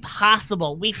very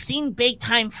possible. We've seen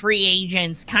big-time free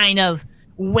agents kind of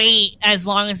wait as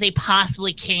long as they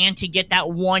possibly can to get that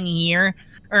 1 year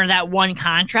or that one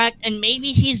contract, and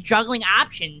maybe he's juggling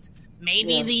options.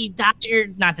 Maybe the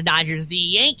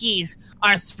Yankees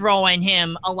are throwing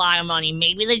him a lot of money.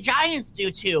 Maybe the Giants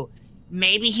do too.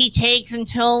 Maybe he takes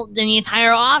until the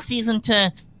entire offseason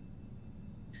to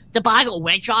decide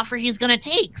which offer he's going to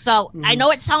take. So I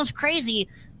know it sounds crazy,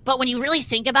 but when you really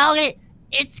think about it,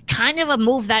 it's kind of a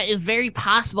move that is very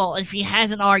possible if he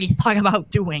hasn't already thought about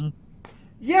doing.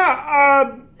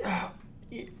 Yeah,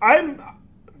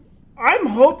 I'm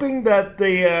hoping that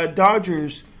the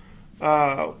Dodgers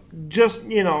just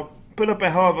put up a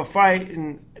hell of a fight,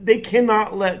 and they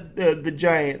cannot let the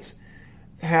Giants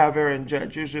have Aaron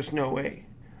Judge. There's just no way.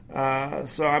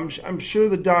 So I'm sure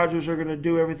the Dodgers are going to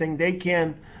do everything they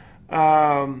can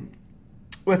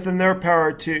within their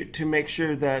power to make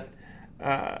sure that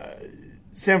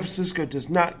San Francisco does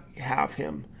not have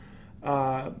him.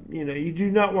 You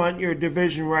do not want your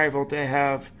division rival to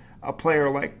have a player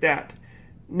like that.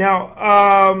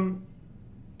 Now,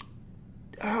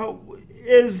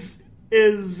 is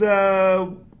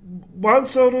Juan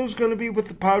Soto's going to be with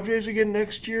the Padres again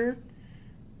next year?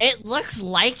 It looks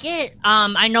like it.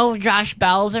 I know Josh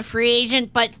Bell's a free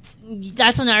agent, but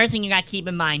that's another thing you got to keep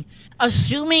in mind.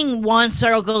 Assuming Juan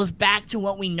Soto goes back to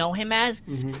what we know him as,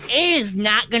 it is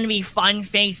not going to be fun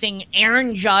facing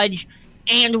Aaron Judge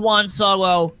and Juan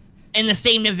Soto in the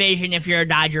same division if you're a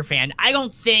Dodger fan. I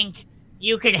don't think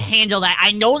you could handle that.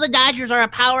 I know the Dodgers are a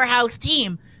powerhouse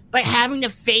team, but having to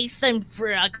face them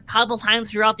for a couple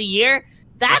times throughout the year,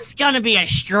 that's going to be a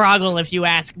struggle if you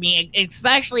ask me,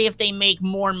 especially if they make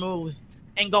more moves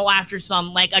and go after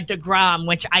some like a DeGrom,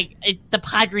 which the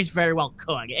Padres very well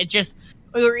could. It just,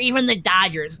 or even the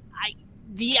Dodgers.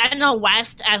 The NL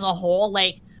West as a whole,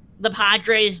 like the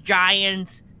Padres,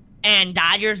 Giants, and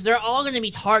Dodgers, they're all going to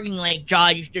be targeting like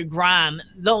Judge, DeGrom,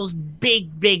 those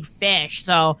big fish.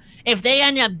 So if they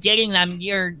end up getting them,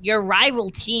 your rival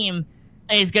team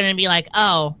is going to be like,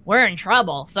 oh, we're in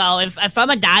trouble. So if I'm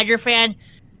a Dodger fan,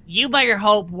 you better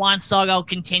hope Juan Soto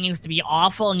continues to be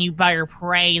awful, and you better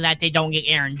pray that they don't get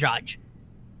Aaron Judge.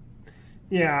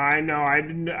 Yeah, I know.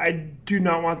 I do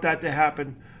not want that to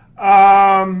happen.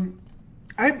 I've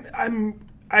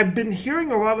been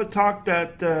hearing a lot of talk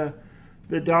that the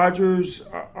Dodgers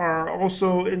are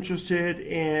also interested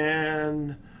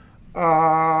in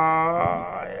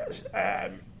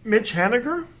Mitch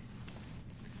Haniger.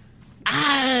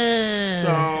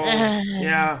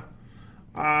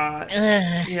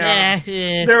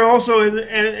 They're also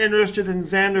interested in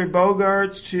Xander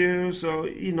Bogaerts too. So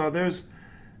there's,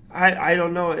 I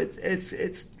don't know.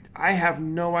 It's I have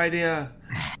no idea.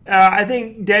 I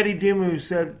think Daddy Dimu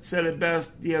said it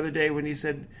best the other day when he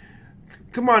said,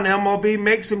 "Come on, MLB,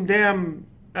 make some damn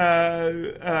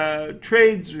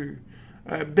trades or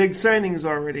big signings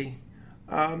already."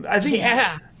 I think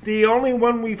the only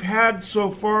one we've had so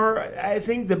far, I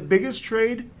think the biggest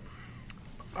trade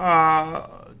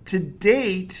to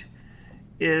date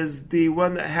is the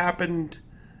one that happened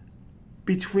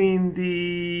between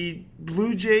the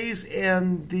Blue Jays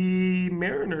and the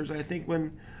Mariners, I think,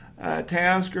 when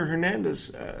Teoscar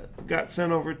Hernandez got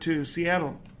sent over to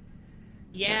Seattle.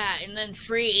 Yeah, and then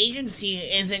free agency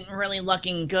isn't really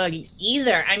looking good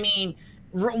either. I mean,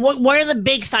 what are the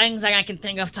big signings that I can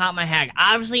think of top of my head?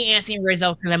 Obviously, Anthony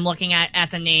Rizzo, because I'm looking at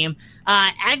the name.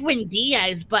 Edwin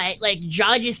Diaz, but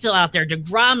Judge is still out there.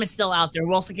 DeGrom is still out there.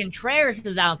 Wilson Contreras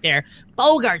is out there.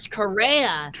 Bogarts,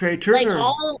 Correa. Trey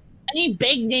Turner. Any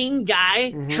big name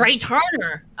guy. Trey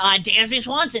Turner. Dansby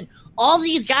Swanson. All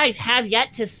these guys have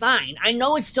yet to sign. I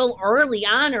know it's still early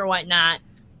on or whatnot,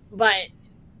 but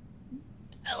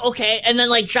okay. And then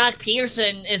Jock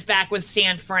Peterson is back with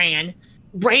San Fran.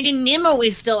 Brandon Nimmo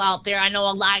is still out there. I know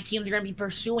a lot of teams are going to be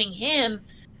pursuing him.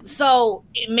 So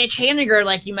Mitch Haniger,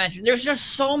 like you mentioned, there's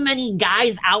just so many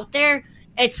guys out there.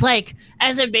 It's like,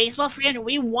 as a baseball fan,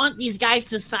 we want these guys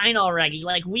to sign already.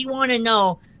 We want to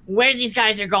know where these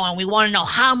guys are going. We want to know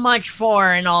how much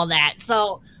for and all that.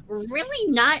 So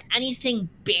really not anything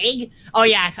big. Oh,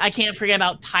 yeah, I can't forget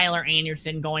about Tyler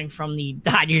Anderson going from the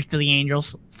Dodgers to the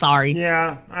Angels. Sorry.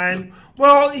 Yeah.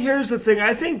 Well, here's the thing.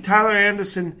 I think Tyler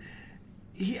Anderson,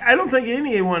 I don't think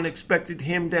anyone expected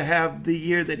him to have the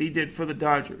year that he did for the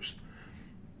Dodgers.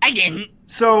 I didn't.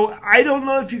 So I don't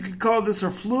know if you could call this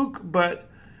a fluke, but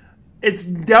it's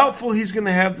doubtful he's going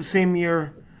to have the same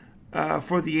year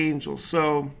for the Angels.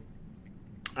 So,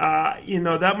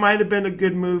 that might have been a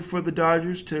good move for the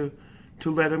Dodgers to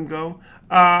let him go.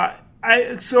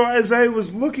 So as I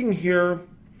was looking here,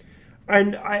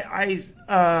 I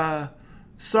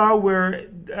saw where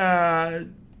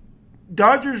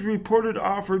Dodgers reported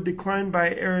offer declined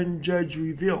by Aaron Judge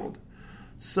revealed.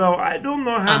 So I don't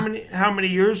know how many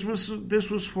years this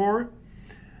was for,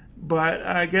 but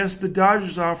I guess the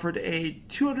Dodgers offered a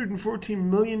 $214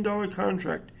 million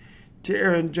contract to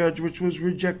Aaron Judge, which was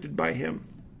rejected by him.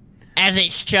 As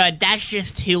it should. That's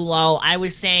just too low. I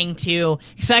was saying too,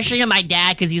 especially to my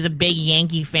dad, because he's a big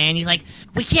Yankee fan. He's like,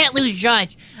 we can't lose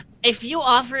Judge. If you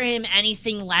offer him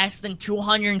anything less than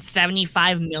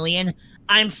 $275 million,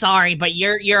 I'm sorry, but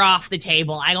you're off the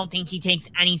table. I don't think he takes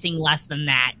anything less than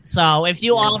that. So if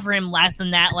you offer him less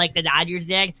than that, like the Dodgers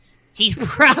did, he's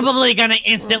probably gonna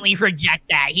instantly reject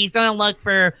that. He's gonna look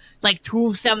for like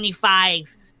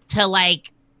 275 to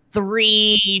like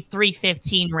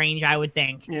 315 range, I would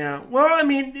think. Yeah. Well, I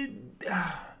mean,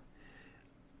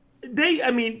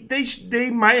 they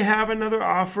might have another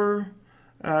offer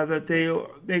that they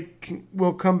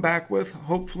will come back with.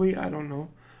 Hopefully, I don't know.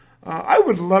 I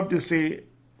would love to see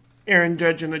Aaron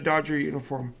Judge in a Dodger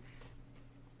uniform.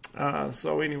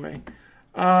 So anyway,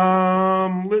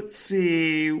 let's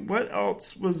see. What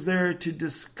else was there to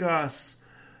discuss?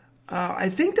 I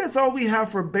think that's all we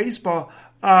have for baseball.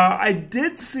 I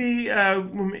did see,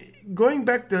 going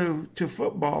back to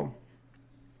football,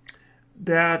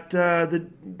 that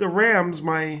the Rams,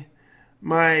 my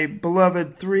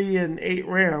beloved 3-8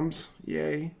 Rams,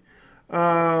 yay,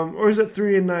 or is it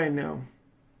 3-9 now?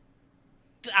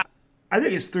 I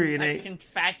think it's 3-8. I can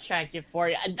fact check it for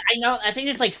you. I know. I think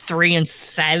it's like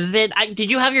 3-7.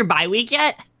 Did you have your bye week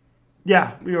yet?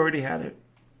 Yeah, we already had it.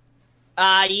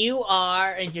 You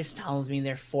are. It just tells me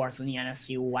they're 4th in the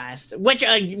NFC West, which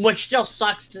still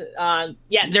sucks.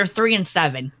 Yeah, they're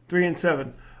 3-7.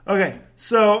 3-7. Okay,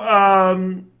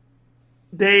 so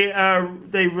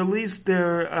they released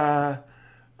their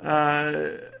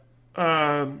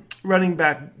running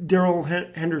back Darrell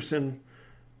Henderson.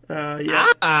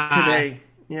 Today.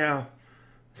 Yeah.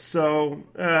 So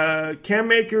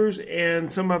Cam Akers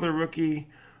and some other rookie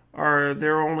are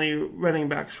their only running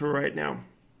backs for right now.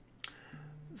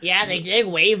 Yeah, they did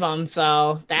waive them,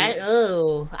 so that,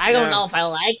 I don't know if I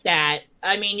like that.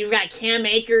 I mean, you've got Cam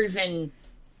Akers and,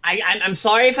 I'm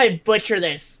sorry if I butcher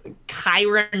this,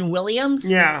 Kyren Williams?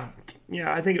 Yeah,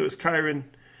 I think it was Kyren.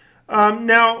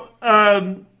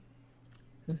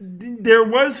 There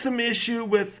was some issue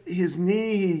with his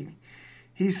knee.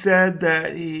 He said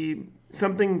that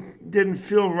something didn't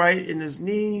feel right in his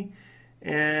knee,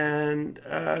 and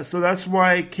so that's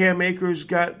why Cam Akers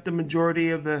got the majority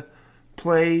of the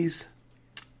plays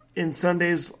in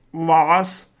Sunday's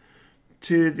loss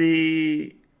to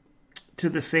the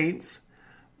Saints.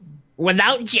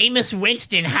 Without Jameis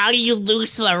Winston, how do you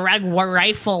lose to the red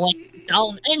rifle like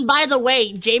Dalton? And by the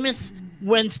way, Jameis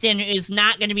Winston is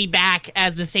not going to be back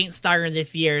as the Saints starter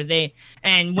this year.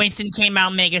 And Winston came out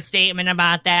and made a statement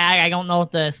about that. I don't know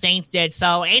what the Saints did.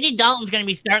 So Andy Dalton's going to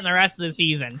be starting the rest of the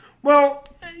season. Well,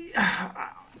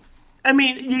 I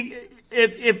mean,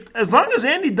 if as long as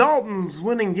Andy Dalton's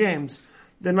winning games,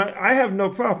 then I have no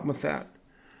problem with that.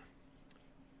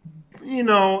 You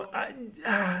know,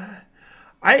 I'm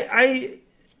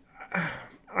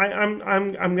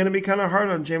going to be kind of hard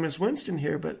on Jameis Winston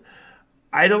here, but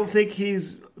I don't think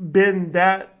he's been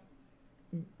that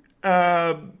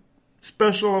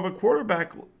special of a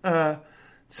quarterback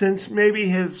since maybe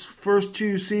his first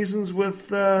 2 seasons with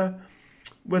the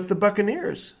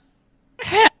Buccaneers.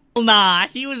 Hell nah,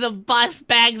 he was a bust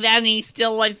back then, and he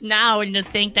still was now. And to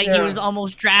think that he was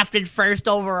almost drafted first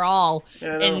overall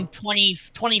in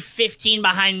 2015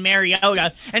 behind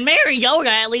Mariota. And Mariota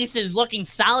at least is looking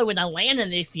solid with Atlanta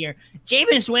this year.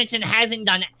 Jameis Winston hasn't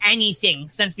done anything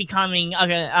since becoming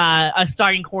a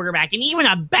starting quarterback, and even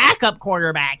a backup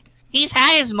quarterback. He's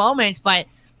had his moments, but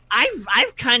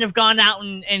I've kind of gone out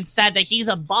and said that he's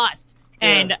a bust. Yeah.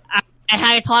 And I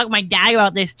had to talk to my dad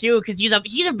about this too, because he's a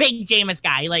big Jameis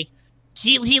guy. Like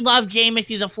he loved Jameis.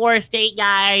 He's a Florida State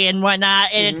guy and whatnot.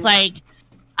 And it's like,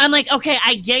 I'm like, okay,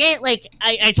 I get it. Like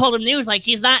I told him news, like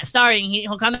he's not starting.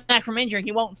 He'll come back from injury.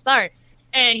 He won't start.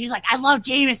 And he's like, I love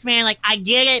Jameis, man. Like, I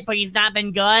get it, but he's not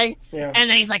been good. Yeah. And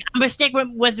then he's like, I'm going to stick with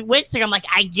Winston. I'm like,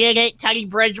 I get it. Teddy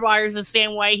Bridgewater's the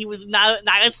same way. He was not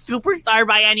a superstar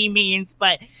by any means,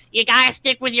 but you got to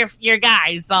stick with your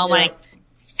guys. So I'm like,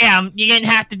 damn, you didn't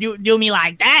have to do me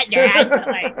like that, Dad.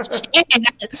 Like,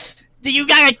 you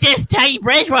got to diss Teddy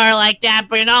Bridgewater like that,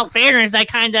 but in all fairness, I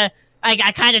kind of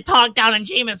talked down on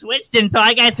Jameis Winston, so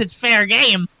I guess it's fair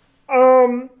game.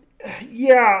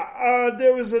 Yeah,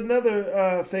 there was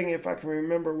another thing, if I can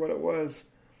remember what it was.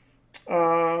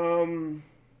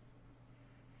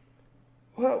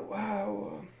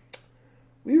 Wow.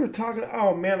 We were talking,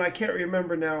 oh man, I can't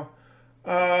remember now.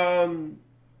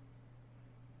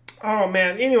 Oh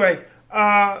man, anyway.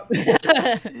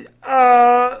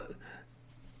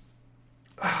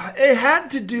 It had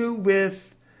to do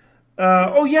with,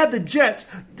 the Jets.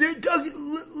 Doug,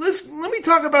 let me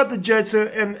talk about the Jets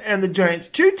and the Giants.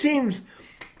 Two teams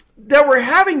that were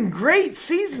having great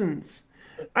seasons.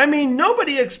 I mean,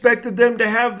 nobody expected them to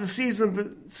have the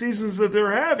seasons that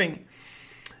they're having.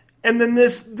 And then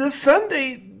this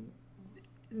Sunday,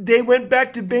 they went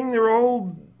back to being their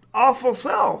old awful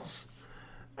selves.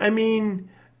 I mean,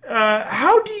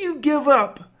 how do you give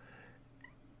up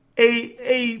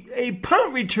a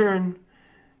punt return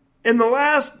in the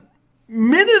last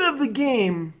minute of the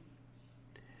game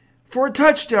for a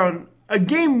touchdown, a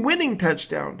game-winning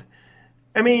touchdown?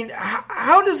 I mean,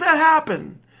 how does that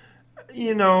happen?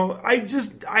 You know, I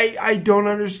don't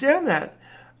understand that.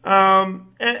 And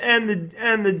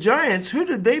the Giants, who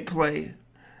did they play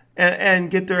and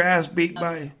get their ass beat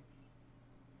by?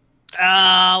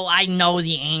 Oh, I know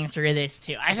the answer to this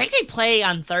too. I think they play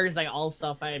on Thursday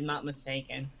also, if I am not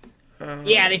mistaken.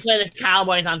 Yeah, they play the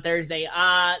Cowboys on Thursday.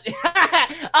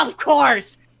 Of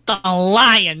course, the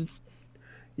Lions.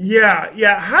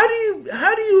 Yeah. How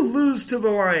do you lose to the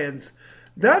Lions?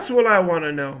 That's what I want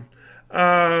to know.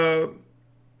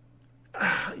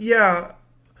 Yeah,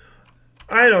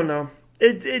 I don't know.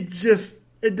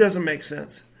 It doesn't make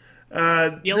sense.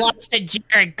 You lost to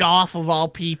Jared Goff of all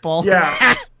people.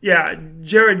 Yeah,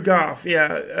 Jared Goff.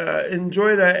 Yeah,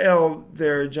 enjoy that L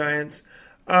there, Giants.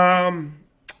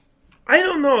 I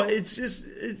don't know. It's just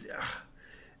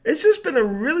been a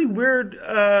really weird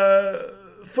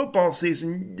football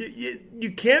season.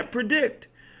 You can't predict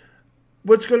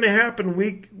what's going to happen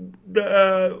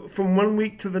from 1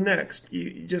 week to the next.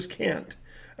 You just can't.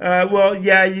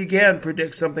 You can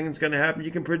predict something that's going to happen.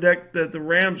 You can predict that the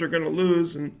Rams are going to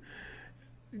lose and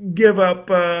give up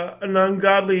an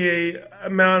ungodly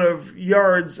amount of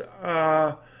yards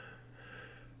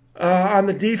on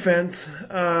the defense.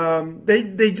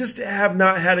 They just have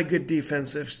not had a good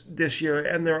defense this year,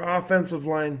 and their offensive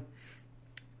line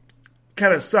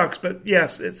kind of sucks. But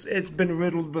yes, it's been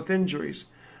riddled with injuries.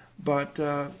 But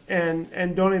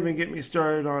and don't even get me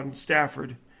started on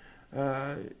Stafford.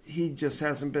 He just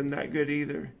hasn't been that good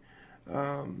either.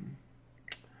 And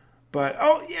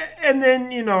then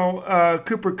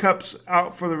Cooper Kupp's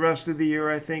out for the rest of the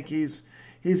year. I think he's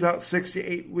out 6 to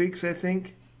 8 weeks. I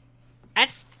think.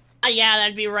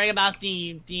 That'd be right about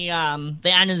the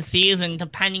end of the season,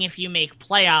 depending if you make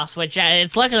playoffs, which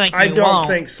it's looking like I don't won't.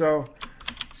 think so.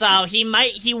 So he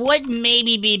would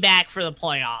maybe be back for the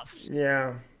playoffs.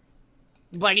 Yeah.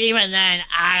 But even then,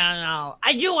 I don't know.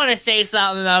 I do want to say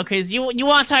something though, because you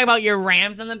want to talk about your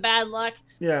Rams and the bad luck.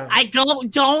 Yeah. I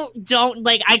don't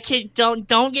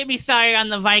get me started on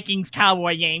the Vikings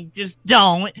Cowboy game. Just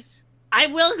don't. I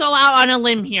will go out on a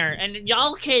limb here, and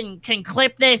y'all can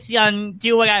clip this and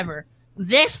do whatever.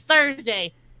 This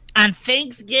Thursday on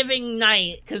Thanksgiving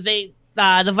night, because the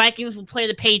Vikings will play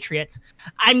the Patriots.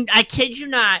 I kid you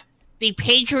not. The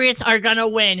Patriots are going to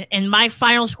win, and my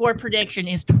final score prediction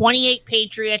is 28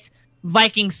 Patriots,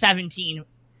 Vikings 17.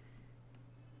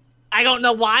 I don't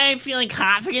know why I'm feeling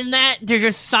confident in that. There's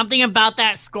just something about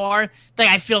that score that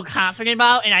I feel confident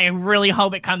about, and I really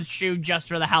hope it comes true just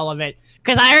for the hell of it.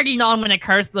 Because I already know I'm going to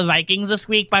curse the Vikings this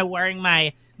week by wearing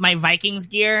my Vikings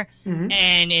gear,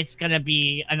 and it's going to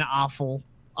be an awful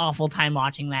time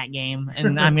watching that game,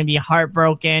 and I'm going to be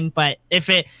heartbroken. But if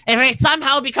it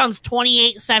somehow becomes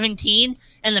 28-17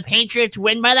 and the Patriots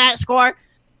win by that score,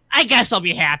 I guess I'll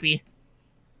be happy.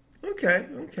 Okay.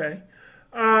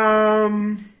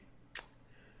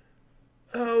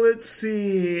 Let's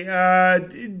see.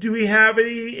 Do we have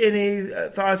any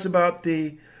thoughts about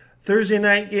the Thursday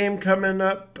night game coming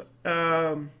up?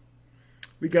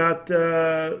 We got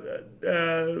the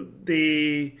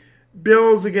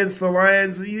Bills against the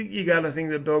Lions. You got to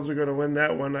think the Bills are going to win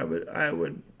that one. I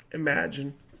would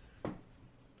imagine.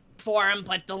 for them,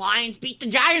 but the Lions beat the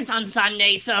Giants on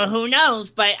Sunday, so who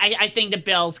knows? But I think the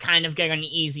Bills kind of get an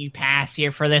easy pass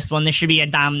here for this one. This should be a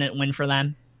dominant win for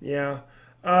them. Yeah.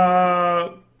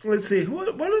 Let's see.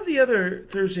 What are the other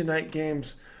Thursday night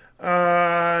games?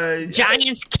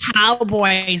 Giants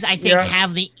Cowboys, I think,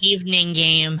 have the evening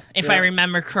game, if I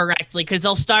remember correctly, because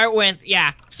they'll start with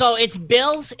So it's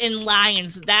Bills and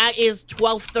Lions. That is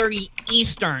 12:30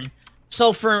 Eastern.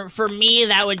 So for me,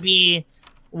 that would be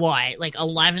what, like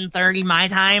 11:30 my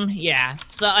time? Yeah.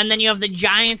 So and then you have the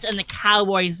Giants and the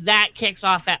Cowboys. That kicks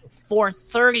off at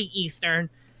 4:30 Eastern.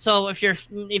 So if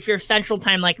you're Central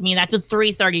Time like me, that's a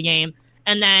 3:30 game.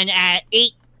 And then at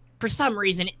 8. For some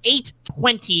reason,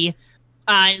 8:20,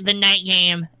 the night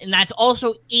game, and that's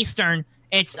also Eastern.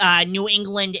 It's New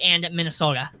England and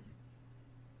Minnesota.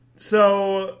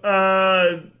 So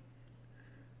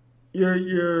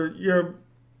you're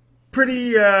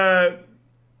pretty.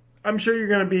 I'm sure you're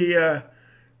going to be.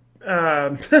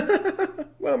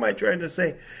 What am I trying to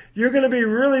say? You're going to be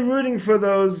really rooting for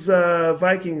those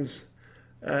Vikings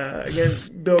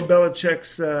against Bill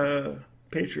Belichick's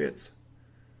Patriots.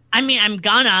 I mean, I'm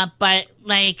gonna, but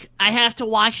like I have to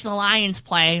watch the Lions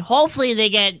play. Hopefully,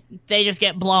 they just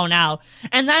get blown out,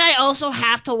 and then I also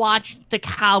have to watch the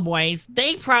Cowboys.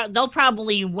 They'll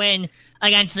probably win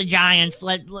against the Giants.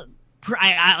 At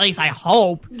least I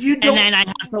hope. And then I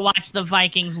have to watch the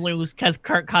Vikings lose because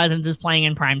Kirk Cousins is playing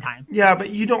in primetime. Yeah, but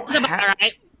you don't.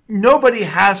 Nobody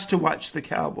has to watch the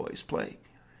Cowboys play.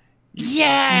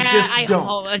 Yeah, you just I don't.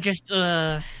 Hope.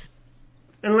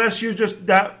 Unless you're just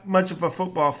that much of a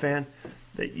football fan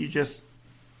that you just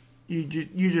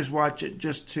watch it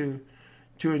just to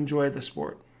enjoy the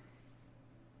sport.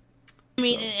 I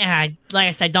mean, like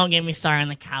I said, don't get me started on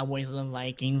the Cowboys and the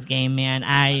Vikings game, man.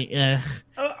 I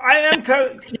am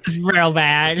kind of it's real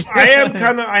bad.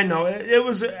 I know it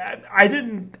was. I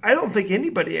don't think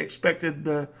anybody expected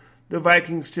the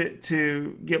Vikings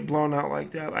to get blown out like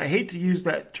that. I hate to use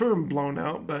that term, blown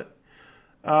out, but.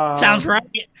 Sounds right.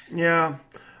 Yeah.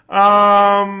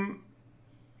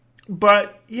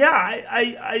 But yeah,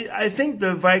 I think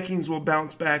the Vikings will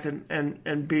bounce back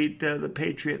and beat the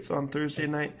Patriots on Thursday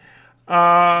night.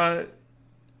 I'm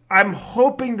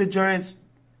hoping the Giants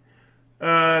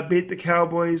beat the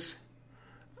Cowboys.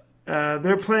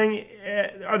 They're playing.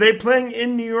 Are they playing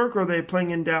in New York or are they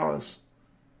playing in Dallas?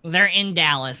 They're in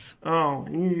Dallas. Oh,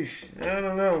 I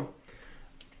don't know.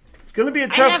 It's going to be a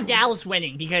tough. I have Dallas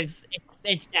winning because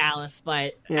it's Dallas,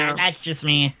 but that's just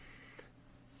me.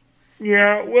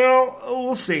 Yeah, well,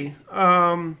 we'll see.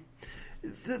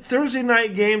 Thursday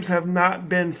night games have not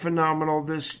been phenomenal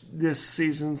this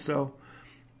season, so,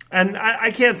 and I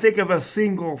can't think of a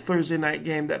single Thursday night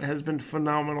game that has been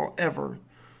phenomenal ever.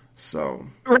 So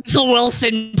Russell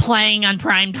Wilson playing on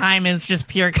prime time is just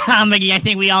pure comedy. I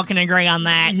think we all can agree on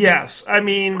that. Yes, I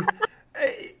mean,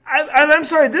 I'm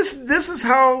sorry. This is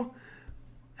how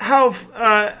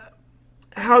I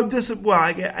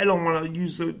don't want to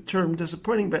use the term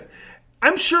disappointing, but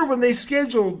I'm sure when they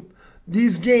scheduled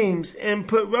these games and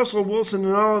put Russell Wilson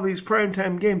in all of these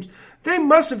primetime games, they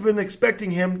must have been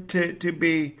expecting him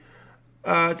to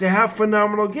have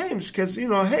phenomenal games because,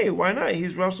 hey, why not?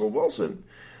 He's Russell Wilson.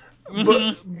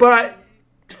 Mm-hmm. But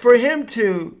for him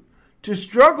to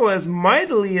struggle as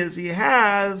mightily as he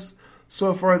has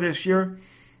so far this year,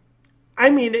 I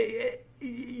mean,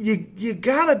 you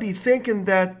gotta be thinking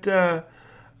that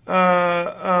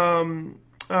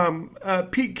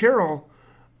Pete Carroll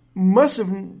must have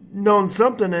known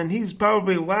something, and he's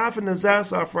probably laughing his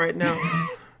ass off right now.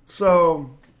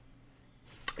 So,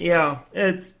 yeah,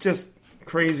 it's just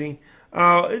crazy.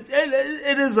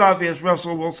 It is obvious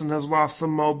Russell Wilson has lost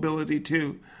some mobility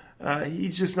too.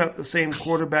 He's just not the same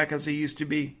quarterback as he used to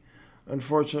be,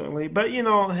 unfortunately. But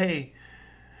hey,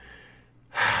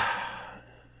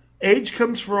 age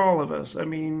comes for all of us. I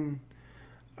mean,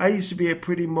 I used to be a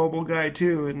pretty mobile guy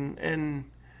too, and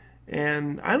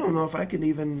I don't know if I can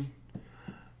even.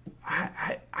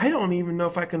 I don't even know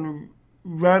if I can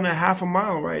run a half a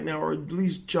mile right now, or at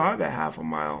least jog a half a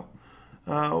mile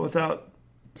without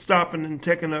stopping and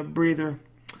taking a breather.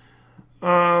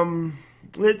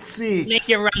 Let's see. Make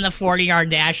you run the 40-yard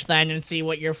dash then and see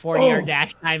what your 40-yard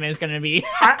dash time is going to be.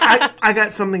 I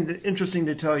got something interesting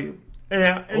to tell you.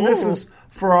 And this is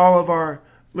for all of our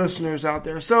listeners out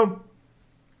there. So,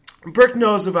 Brick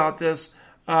knows about this.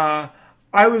 I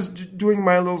was doing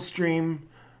my little stream.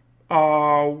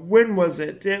 When was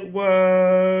it?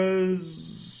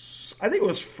 I think it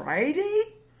was Friday.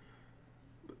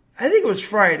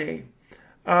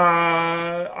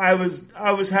 I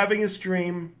was having a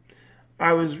stream.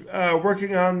 I was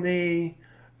working on the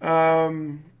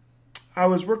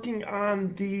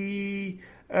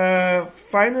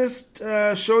Finest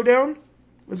Showdown.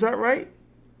 Was that right?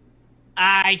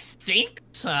 I think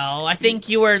so. I think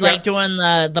you were doing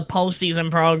the postseason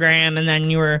program, and then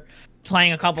you were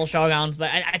playing a couple showdowns.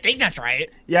 But I think that's right.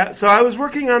 Yeah. So I was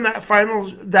working on that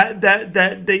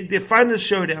the Finest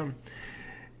Showdown,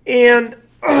 and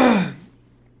I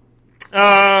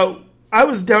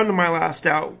was down to my last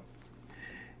out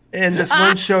in this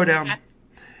one showdown,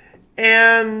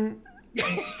 and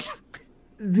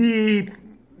the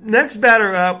next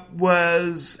batter up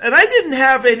was, and I didn't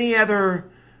have any other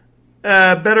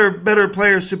better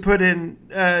players to put in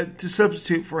to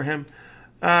substitute for him.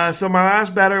 So my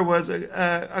last batter was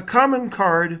a common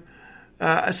card,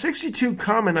 a 62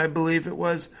 common, I believe it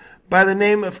was, by the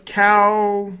name of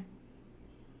Cal.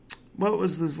 What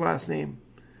was his last name?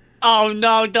 Oh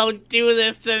no! Don't do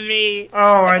this to me.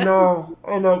 Oh, I know,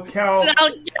 Cal.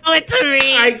 Don't do it to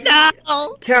me.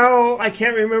 No. Cal. I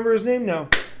can't remember his name now.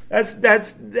 That's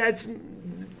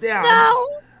yeah. No.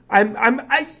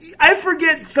 I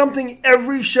forget something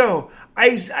every show.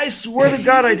 I swear to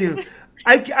God I do.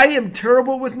 I am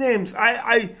terrible with names.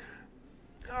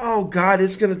 Oh God,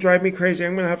 it's gonna drive me crazy.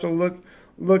 I'm gonna have to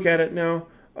look at it now.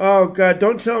 Oh God,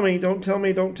 don't tell me.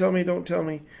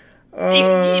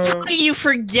 You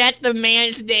forget the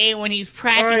man's name when he's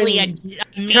practically a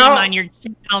meme on your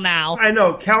channel now. I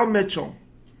know, Cal Mitchell.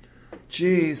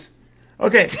 Jeez.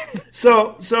 Okay,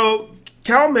 so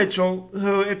Cal Mitchell,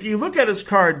 who, if you look at his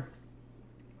card,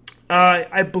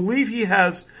 I believe he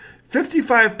has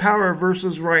 55 power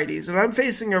versus righties, and I'm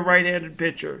facing a right-handed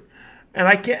pitcher, and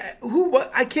I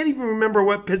can't even remember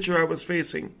what pitcher I was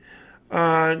facing.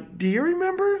 Do you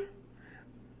remember?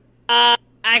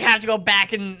 I have to go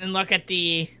back and look at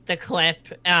the clip.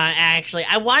 Actually,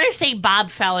 I want to say Bob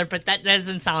Feller, but that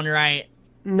doesn't sound right.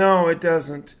 No, it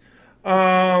doesn't.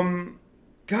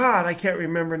 God, I can't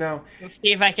remember now. Let's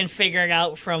see if I can figure it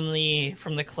out from the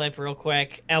clip real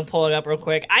quick. I'll pull it up real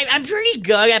quick. I'm pretty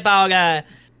good about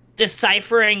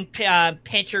deciphering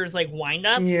pitchers like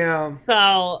windups. Yeah.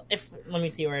 So let me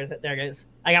see, where is it? There it is.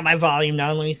 I got my volume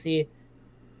down. Let me see.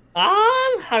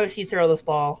 How does he throw this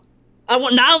ball?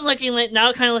 Now I'm looking. Now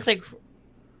it kind of looks like.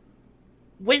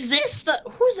 Was this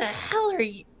who the hell are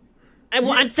you?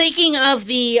 I'm thinking of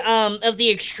the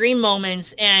extreme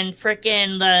moments and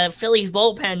frickin' the Phillies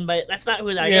bullpen, but that's not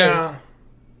who that is. Yeah.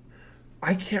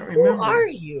 I can't remember. Who are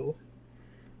you?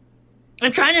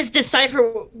 I'm trying to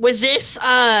decipher. Was this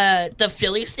the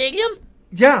Phillies stadium?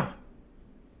 Yeah.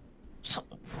 So,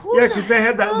 because they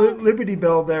had that Liberty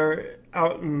Bell there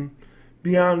out and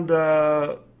beyond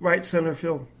right center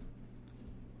field.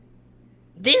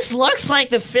 This looks like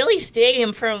the Philly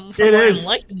Stadium from what I'm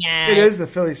looking at. It is the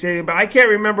Philly Stadium, but I can't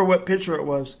remember what pitcher it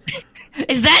was.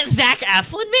 Is that Zach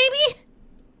Eflin, maybe?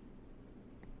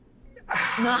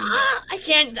 No, I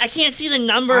can't see the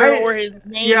number or his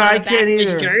name. Yeah, on I the can't back either. Of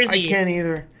his jersey. I can't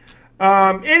either.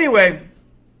 Anyway,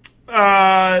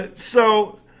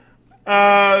 so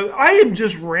I am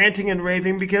just ranting and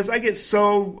raving because I am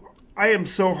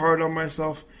so hard on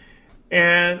myself,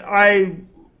 and I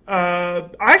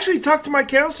actually talked to my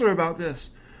counselor about this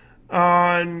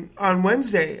on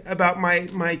Wednesday about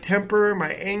my temper,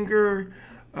 my anger,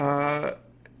 how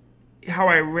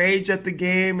I rage at the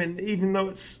game, and even though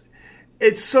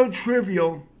it's so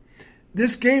trivial,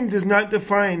 this game does not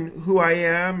define who I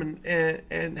am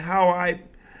and how I,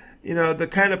 the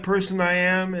kind of person I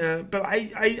am. But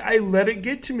I let it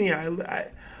get to me.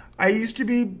 I used to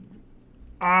be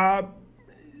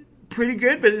pretty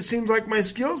good, but it seems like my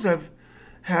skills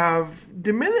have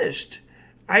diminished.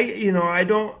 I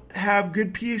don't have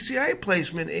good PCI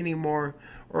placement anymore,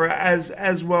 or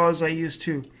as well as I used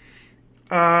to.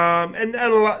 And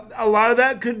a lot of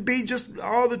that could be just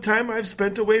all the time I've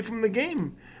spent away from the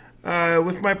game,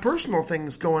 with my personal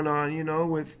things going on,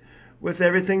 with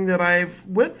everything that I've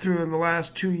went through in the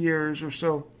last 2 years or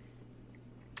so.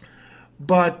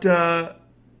 But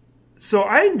so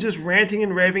I'm just ranting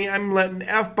and raving. I'm letting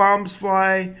F-bombs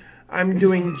fly. I'm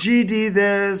doing GD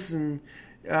this, and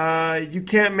you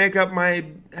can't make up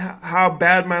how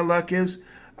bad my luck is.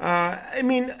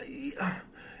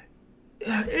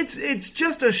 It's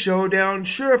just a showdown.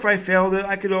 Sure, if I failed it,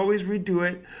 I could always redo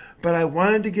it, but I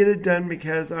wanted to get it done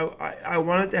because I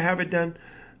wanted to have it done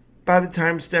by the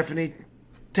time Stephanie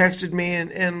texted me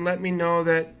and let me know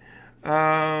that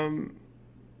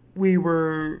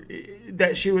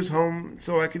that she was home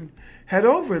so I could head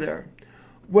over there.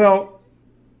 Well,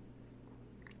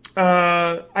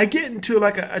 I get into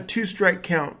like a 2-strike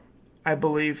count, I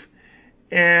believe,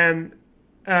 and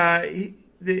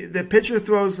the pitcher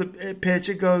throws the pitch.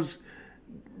 It goes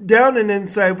down and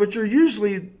inside, which are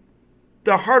usually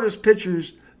the hardest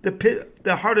pitches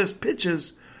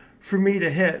for me to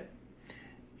hit.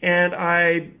 And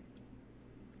I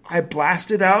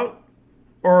blasted out,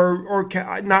 or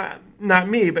not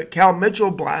me, but Cal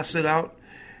Mitchell blasted out,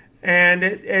 and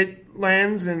it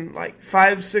lands in like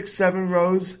 5, 6, 7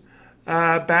 rows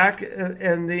back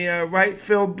in the right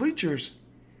field bleachers.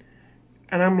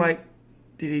 And I'm like,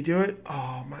 did he do it?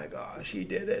 Oh my gosh, he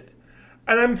did it.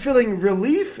 And I'm feeling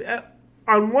relief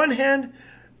on one hand,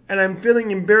 and I'm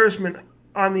feeling embarrassment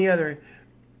on the other,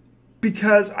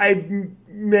 because I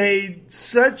made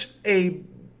such a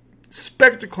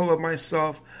spectacle of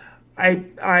myself.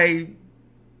 I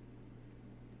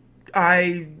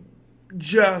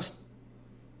just,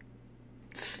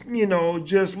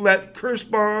 just let curse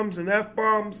bombs and F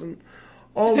bombs and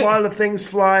a lot of things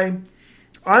fly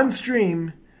on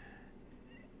stream,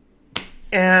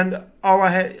 and all I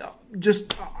had,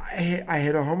 I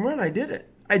hit a home run. I did it.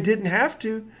 I didn't have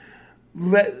to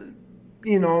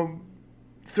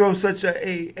throw such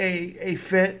a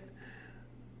fit.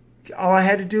 All I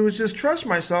had to do was just trust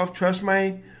myself, trust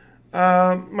my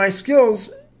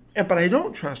skills, but I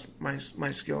don't trust my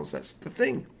skills. That's the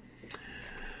thing.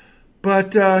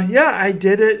 But I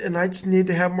did it, and I just need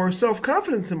to have more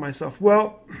self-confidence in myself.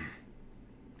 Well,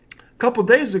 a couple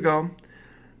days ago,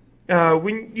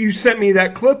 when you sent me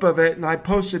that clip of it, and I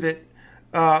posted it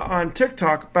on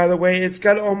TikTok. By the way, it's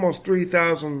got almost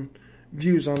 3,000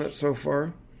 views on it so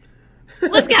far.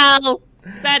 Let's go!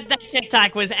 That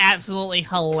TikTok was absolutely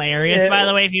hilarious, by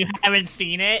the way, if you haven't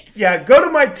seen it. Yeah, go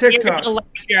to my TikTok. You're gonna laugh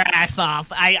your ass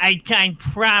off. I can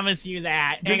promise you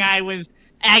that. And I was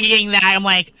egging that. I'm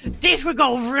like, this would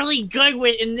go really good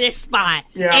in this spot.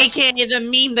 Yeah. AKA the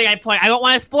meme that I put. I don't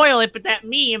want to spoil it, but that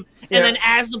meme. And then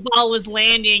as the ball was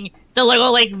landing, the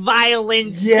little,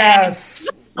 violin yes.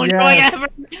 Yes.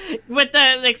 With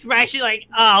the expression,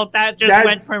 that just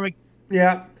went perfect.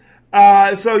 Yeah.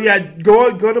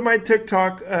 Go to my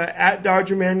TikTok at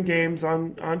Dodgerman Games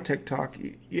on TikTok.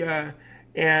 Yeah,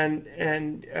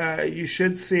 and you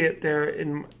should see it there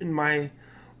in my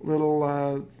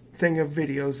little thing of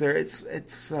videos there.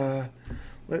 It's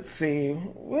let's see,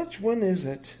 which one is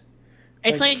it?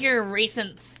 It's like your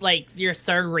recent, your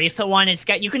third recent one. It's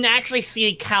got, you can actually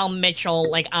see Cal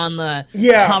Mitchell on the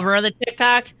cover of the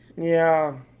TikTok.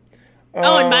 Yeah.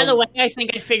 And by the way, I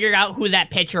think I figured out who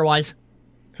that pitcher was.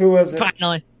 Who was it?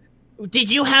 Finally. Did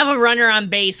you have a runner on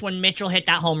base when Mitchell hit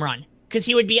that home run? Because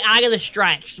he would be out of the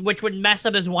stretch, which would mess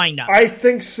up his windup. I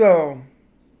think so.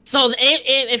 So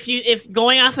if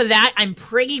going off of that, I'm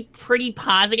pretty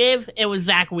positive it was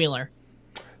Zach Wheeler.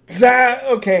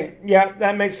 Okay, yeah,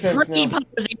 that makes sense. Pretty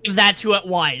positive that's who it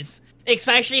was.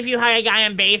 Especially if you had a guy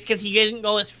on base, because he didn't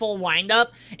go his full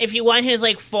windup. If you want his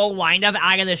full windup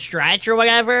out of the stretch or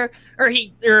whatever, or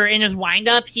in his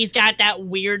windup, he's got that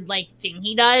weird thing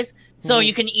he does. So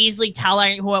you can easily tell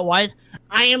who it was.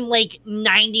 I am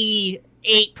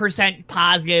 98%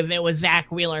 positive it was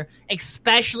Zach Wheeler,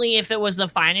 especially if it was the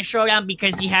Finest Showdown,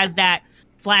 because he has that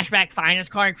flashback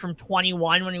Finest card from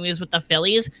 21 when he was with the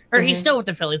Phillies. Or he's still with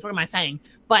the Phillies, what am I saying?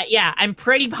 But yeah, I'm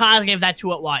pretty positive that's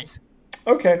who it was.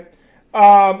 Okay.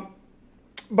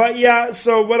 But yeah,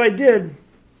 so what I did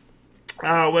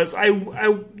was I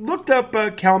looked up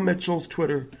Cal Mitchell's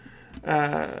Twitter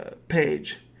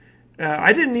page.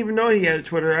 I didn't even know he had a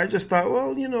Twitter. I just thought,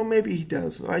 well, maybe he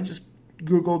does. So I just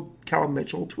Googled Cal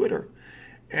Mitchell Twitter,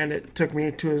 and it took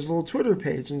me to his little Twitter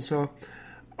page. And so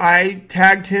I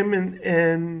tagged him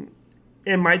in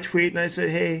my tweet, and I said,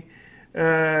 hey,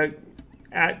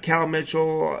 at Cal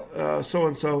Mitchell,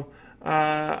 so-and-so,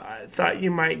 I thought you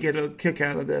might get a kick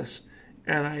out of this.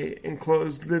 And I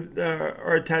enclosed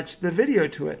or attached the video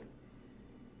to it.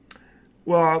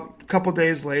 Well, a couple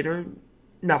days later,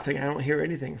 nothing. I don't hear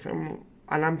anything from him.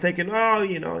 And I'm thinking,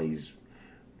 he's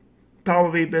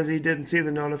probably busy, didn't see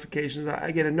the notifications. I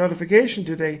get a notification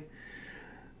today.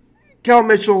 Cal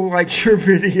Mitchell likes your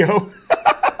video.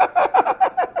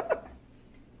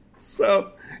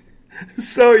 So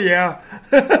yeah.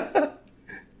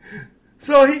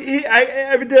 So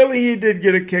evidently he did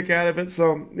get a kick out of it.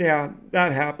 So yeah,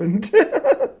 that happened.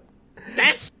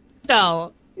 That's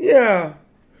so. Yeah.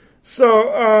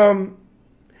 So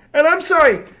and I'm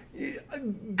sorry.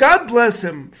 God bless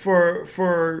him for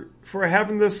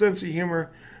having this sense of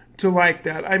humor to like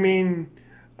that. I mean,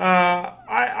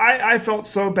 I felt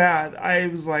so bad. I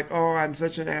was like, oh, I'm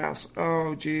such an ass.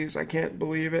 Oh, geez, I can't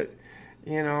believe it.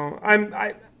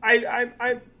 I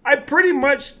pretty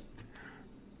much.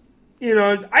 There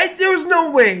was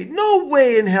no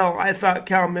way in hell I thought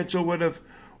Cal Mitchell would have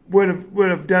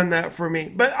done that for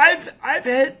me. But I've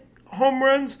hit home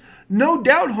runs, no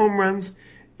doubt home runs,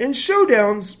 in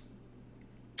showdowns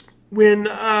when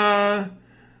I've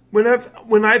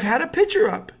had a pitcher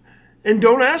up. And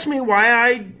don't ask me why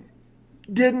I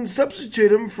didn't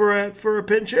substitute him for a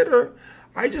pinch hitter.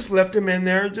 I just left him in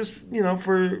there just, for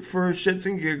shits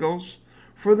and giggles,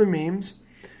 for the memes.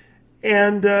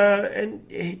 And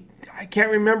I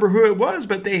can't remember who it was,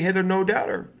 but they hit a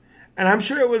no-doubter. And I'm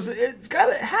sure it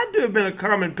had to have been a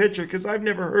common pitcher because I've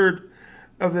never heard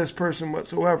of this person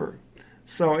whatsoever.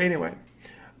 So anyway.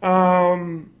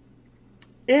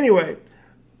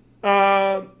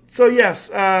 So yes,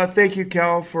 thank you,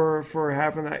 Cal, for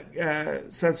having that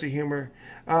sense of humor.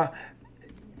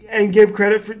 And give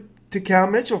credit to Cal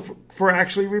Mitchell for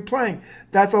actually replying.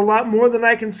 That's a lot more than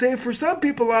I can say for some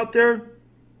people out there.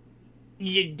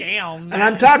 You damn. And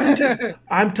I'm talking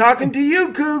to you,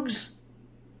 Cougs.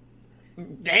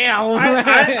 Damn.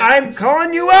 I'm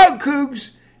calling you out,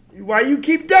 Cougs. Why you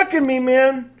keep ducking me,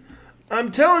 man?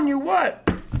 I'm telling you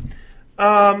what.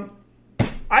 I've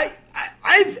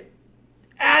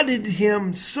added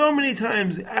him so many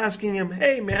times, asking him,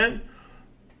 "Hey, man,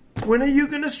 when are you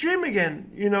going to stream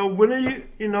again? When are you,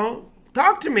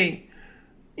 talk to me."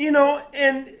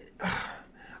 And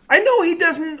I know he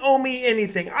doesn't owe me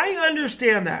anything. I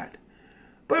understand that.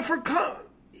 But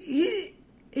he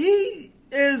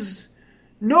is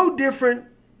no different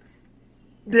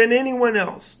than anyone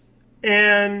else.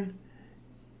 And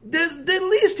the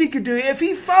least he could do, if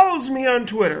he follows me on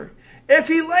Twitter, if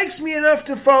he likes me enough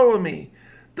to follow me,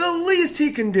 the least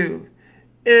he can do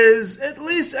is at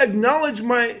least acknowledge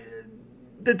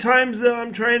the times that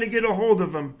I'm trying to get a hold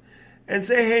of him and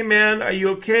say, "Hey, man, are you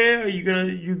okay? Are you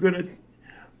gonna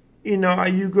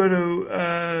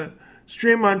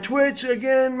stream on Twitch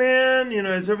again, man?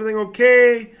 Is everything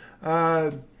okay?" I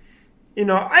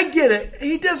get it.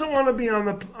 He doesn't want to be on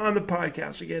the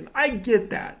podcast again. I get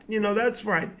that. That's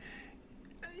fine.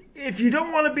 If you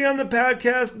don't want to be on the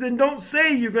podcast, then don't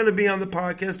say you're going to be on the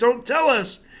podcast. Don't tell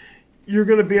us you're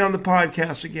going to be on the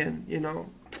podcast again.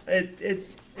 It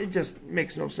just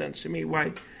makes no sense to me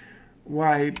why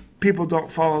people don't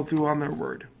follow through on their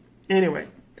word. Anyway,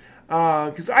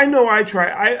 because I know I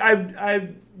try.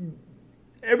 I've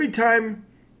every time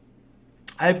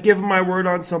I've given my word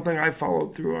on something, I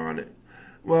followed through on it.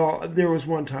 Well, there was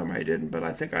one time I didn't, but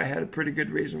I think I had a pretty good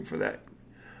reason for that.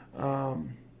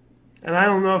 And I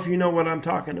don't know if you know what I'm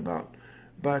talking about,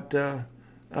 but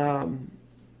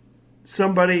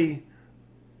somebody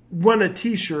won a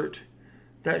T-shirt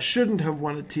that shouldn't have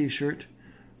won a T-shirt,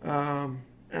 and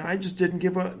I just didn't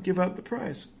give out the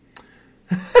prize.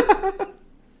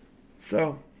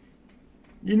 So,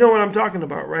 you know what I'm talking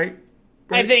about, right?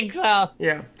 I think so.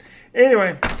 Yeah.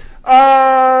 Anyway,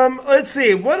 let's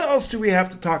see. What else do we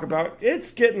have to talk about? It's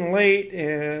getting late,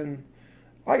 and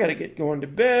I got to get going to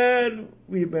bed.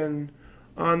 We've been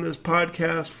on this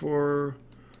podcast for,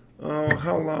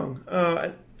 how long?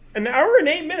 An hour and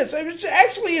 8 minutes, which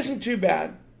actually isn't too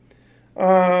bad.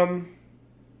 I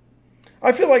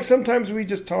feel like sometimes we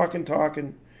just talk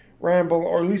and ramble,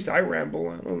 or at least I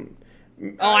ramble.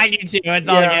 I do too. It's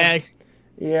all good.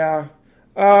 Yeah.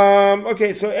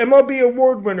 Okay, so MLB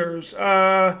award winners.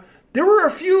 There were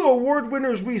a few award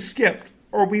winners we skipped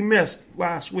or we missed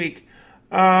last week.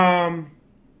 Or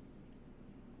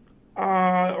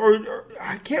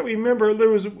I can't remember.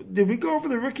 Did we go over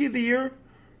the Rookie of the Year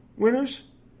winners?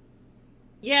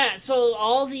 Yeah, so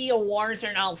all the awards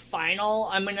are now final.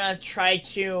 I'm gonna try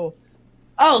to.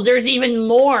 Oh, there's even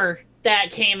more that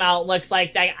came out. Looks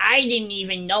like that I didn't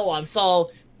even know of.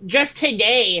 So just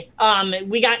today,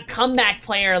 we got comeback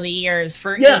player of the years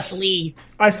for each league.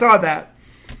 I saw that.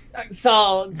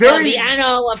 So the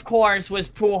NL, of course, was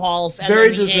Pujols, and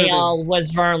then the deserving. AL was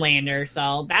Verlander.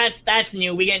 So that's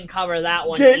new. We didn't cover that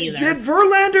one either. Did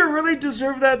Verlander really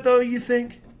deserve that, though, you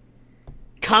think?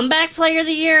 Comeback player of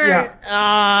the year? Yeah.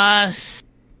 I'm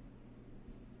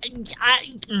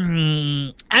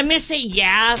going to say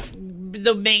yeah.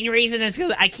 The main reason is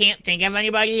because I can't think of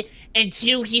anybody. And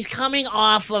two, he's coming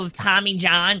off of Tommy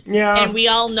John. Yeah. And we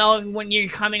all know when you're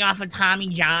coming off of Tommy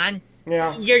John,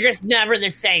 you're just never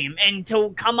the same. And to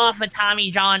come off of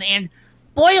Tommy John and,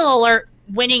 spoiler alert,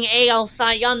 winning AL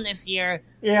Cy Young this year.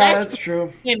 Yeah, that's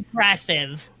true.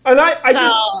 Impressive. And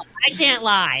I can't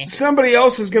lie. Somebody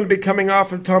else is going to be coming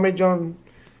off of Tommy John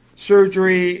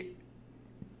surgery,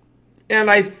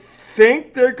 and I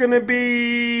think they're going to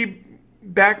be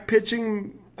back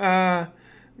pitching not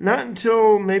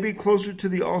until maybe closer to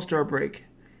the All-Star break,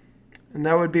 and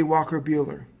that would be Walker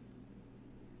Buehler.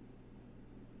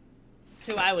 That's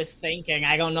who I was thinking.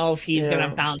 I don't know if he's going to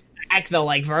bounce back, though,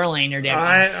 like Verlander did.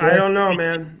 I don't know,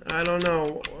 man. I don't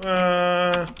know.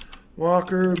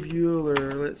 Walker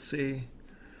Buehler, let's see.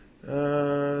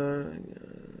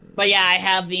 But yeah, I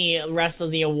have the rest of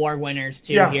the award winners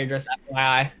too here, just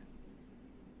FYI.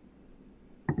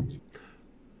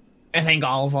 I think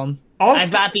all of them. All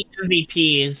I've got the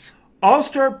MVPs.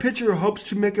 All-star pitcher hopes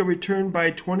to make a return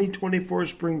by 2024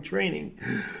 spring training.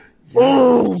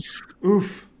 Oof.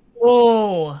 Oof.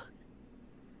 Oh.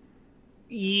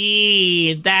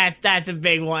 Yee, that's a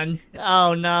big one.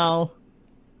 Oh, no.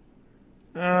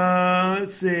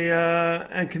 Let's see.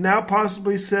 And can now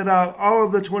possibly set out all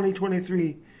of the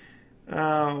 2023.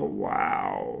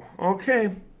 Wow.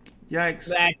 Okay.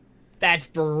 Yikes. That's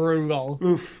brutal.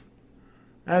 Oof.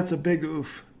 That's a big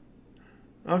oof.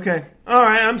 Okay. All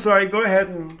right. I'm sorry. Go ahead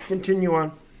and continue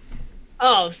on.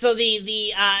 Oh, so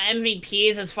the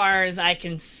MVPs, as far as I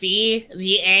can see,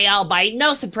 the AL by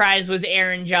no surprise was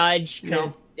Aaron Judge,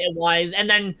 because it was. And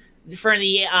then for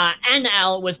the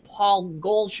NL, it was Paul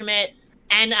Goldschmidt.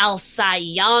 NL Cy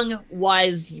Young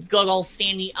was good old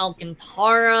Sandy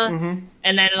Alcantara. Mm-hmm.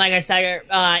 And then, like I said,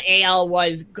 AL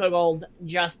was good old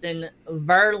Justin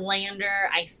Verlander.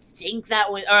 I think that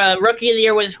was Rookie of the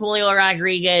Year was Julio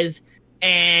Rodriguez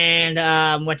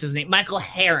and what's his name? Michael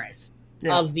Harris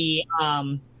of the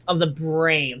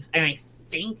Braves. And I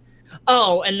think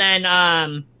and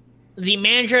then the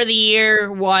Manager of the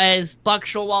Year was Buck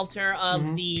Showalter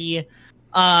of the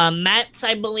Mets,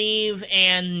 I believe,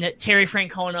 and Terry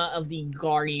Francona of the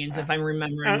Guardians, if I'm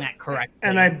remembering that correctly.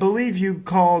 And I believe you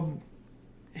called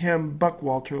him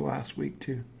Buckwalter last week,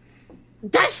 too.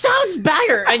 That sounds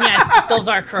better. And yes, those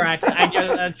are correct.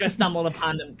 I just stumbled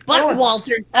upon them.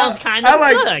 Buckwalter sounds kind of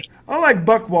good. I like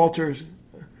Buckwalters.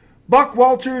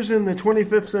 Buckwalters in the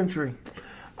 25th century.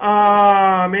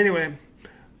 Anyway.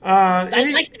 I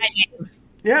like that name.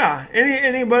 Yeah.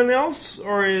 Anyone else?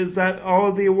 Or is that all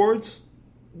of the awards?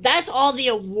 That's all the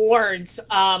awards.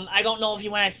 I don't know if you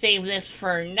want to save this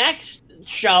for next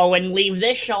show and leave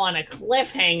this show on a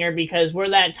cliffhanger, because we're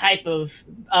that type of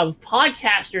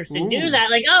podcasters to do that.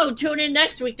 Like, tune in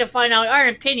next week to find out our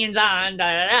opinions on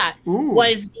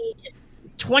was the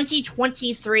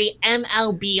 2023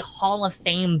 MLB Hall of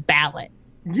Fame ballot.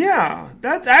 Yeah,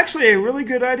 that's actually a really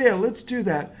good idea. Let's do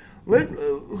that. We'll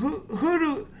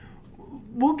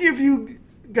give you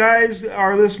guys,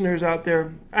 our listeners out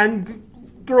there, and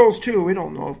girls too. We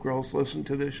don't know if girls listen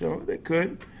to this show. They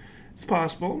could. It's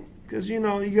possible, because you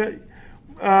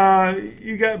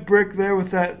got Brick there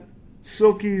with that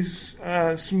silky,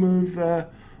 smooth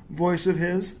voice of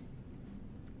his.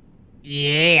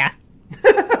 Yeah.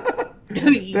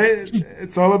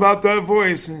 It's all about that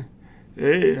voice.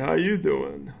 Hey, how you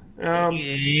doing?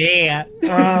 Yeah.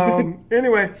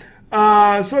 Anyway,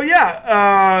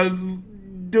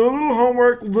 do a little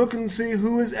homework, look and see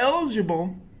who is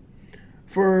eligible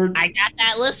for. I got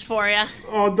that list for you.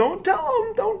 Oh, don't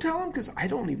tell them, because I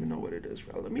don't even know what it is.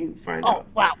 Let me find out. Oh,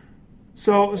 wow.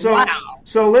 So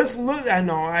let's look. I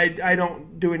know I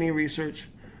don't do any research.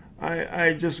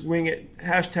 I just wing it.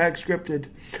 Hashtag scripted.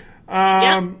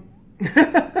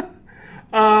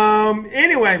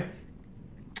 Anyway,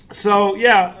 so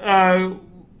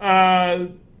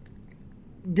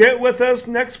get with us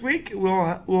next week.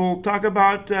 We'll talk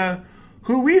about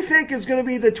who we think is going to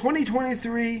be the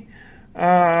 2023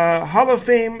 Hall of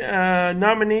Fame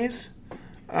nominees,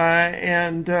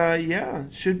 and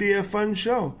should be a fun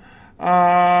show.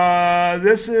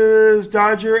 This is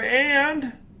Dodger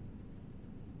and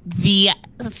the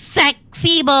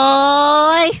sexy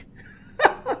boy.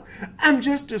 I'm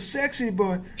just a sexy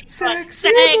boy. Sexy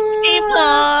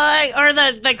boy. Or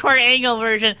the Kurt Angle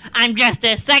version. I'm just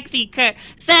a sexy Kurt.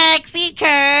 Sexy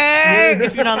Kurt.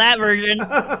 If you know that version.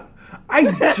 I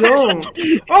don't.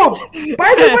 Oh,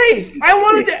 by the way, I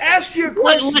wanted to ask you a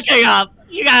question. Look it up.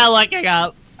 You gotta look it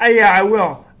up. Yeah, I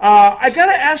will. I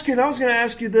gotta ask you, and I was gonna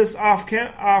ask you this off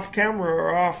camera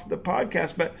or off the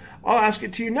podcast, but I'll ask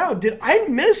it to you now. Did I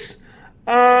miss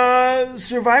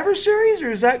Survivor Series, or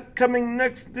is that coming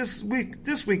this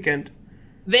weekend?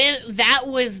 That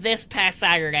was this past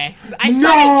Saturday. I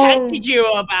texted you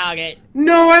about it.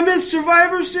 No, I missed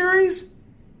Survivor Series?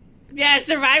 Yeah,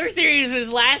 Survivor Series was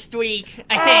last week,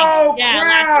 I think. Oh, yeah,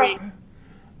 crap. Last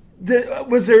week.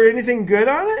 Was there anything good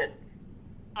on it?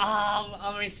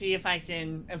 Let me see if I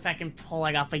can pull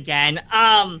it up again.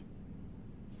 Or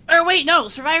wait, no,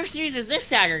 Survivor Series is this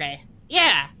Saturday.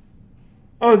 Yeah.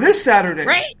 Oh, this Saturday.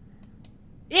 Right?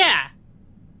 Yeah.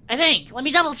 I think. Let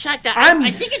me double check that. I think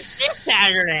it's this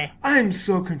Saturday. I'm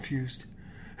so confused.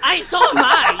 So am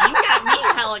I. You got me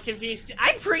hella confused.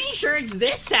 I'm pretty sure it's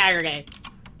this Saturday.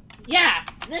 Yeah,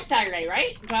 this Saturday,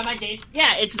 right? Got my dates?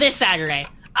 Yeah, it's this Saturday.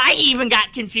 I even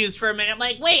got confused for a minute. I'm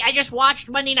like, wait, I just watched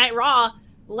Monday Night Raw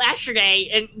yesterday,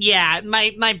 and yeah,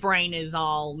 my brain is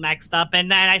all mixed up.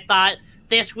 And then I thought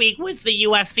this week was the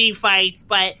UFC fights,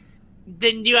 but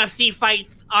the UFC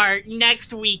fights are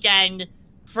next weekend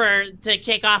to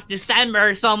kick off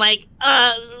December. So I'm like,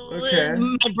 okay.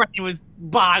 My brain was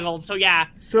boggled. So yeah,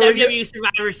 so WWE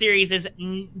Survivor Series is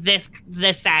this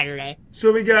Saturday.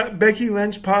 So we got Becky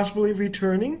Lynch possibly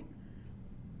returning.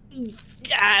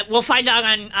 We'll find out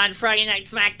on Friday Night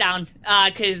SmackDown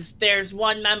because there's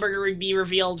one member to be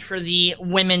revealed for the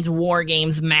Women's War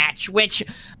Games match, which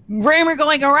rumor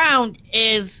going around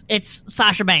is it's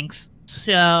Sasha Banks.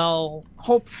 So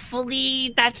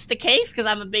hopefully that's the case because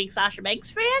I'm a big Sasha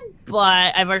Banks fan,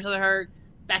 but I've also heard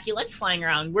Becky Lynch flying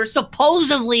around. We're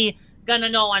supposedly gonna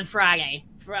know on Friday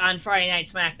Night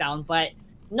SmackDown, but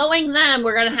knowing them,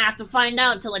 we're gonna have to find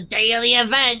out until the day of the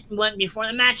event, before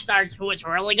the match starts, who it's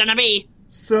really gonna be.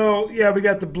 So yeah, we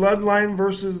got the Bloodline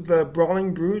versus the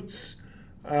Brawling Brutes,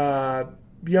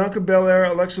 Bianca Belair,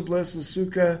 Alexa Bliss,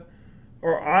 Asuka,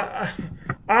 or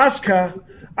Asuka.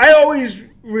 I always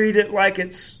read it like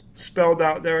it's spelled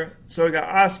out there. So we got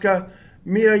Asuka,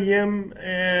 Mia Yim,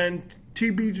 and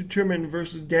To Be Determined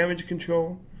versus Damage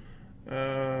Control,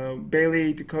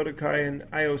 Bayley, Dakota Kai, and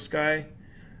Io Sky,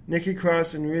 Nikki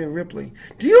Cross, and Rhea Ripley.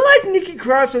 Do you like Nikki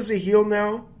Cross as a heel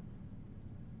now?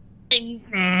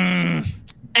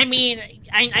 I mean,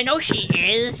 I know she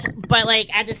is, but,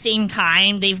 like, at the same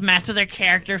time, they've messed with her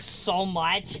character so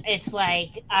much. It's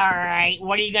like, all right,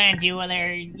 what are you going to do with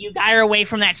her? You got her away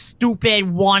from that stupid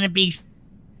wannabe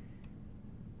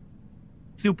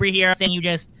superhero, then you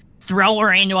just throw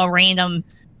her into a random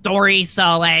story.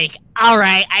 So, like, all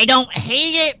right, I don't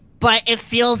hate it, but it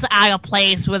feels out of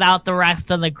place without the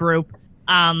rest of the group.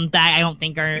 That I don't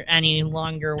think are any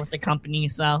longer with the company,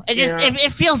 so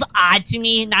it feels odd to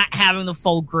me not having the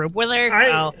full group with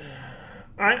her.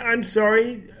 I'm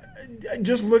sorry,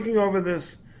 just looking over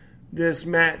this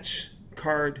match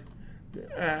card,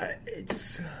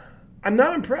 I'm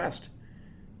not impressed.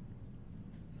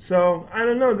 So I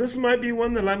don't know. This might be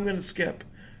one that I'm going to skip,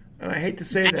 and I hate to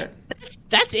say that.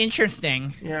 That's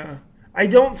interesting. Yeah, I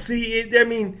don't see it. I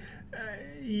mean.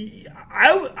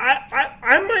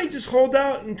 I might just hold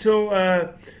out until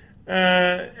LA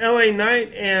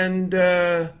Knight and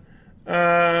the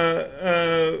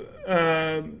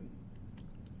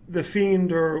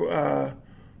Fiend, or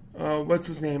what's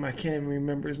his name? I can't even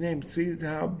remember his name. See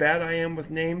how bad I am with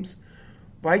names?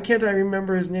 Why can't I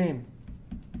remember his name?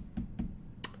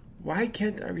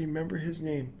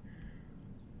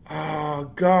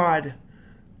 Oh, God.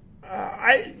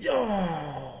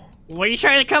 What are you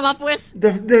trying to come up with?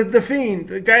 The Fiend,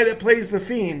 the guy that plays the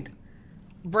Fiend.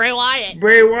 Bray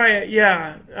Wyatt,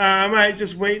 yeah. I might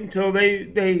just wait until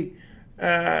they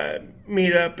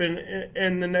meet up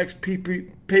in the next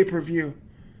pay-per-view.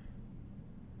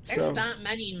 There's not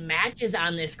many matches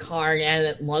on this card as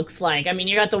it looks like. I mean,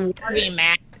 you got the War Game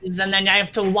matches, and then I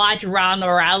have to watch Ronda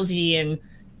Rousey, and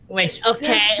which,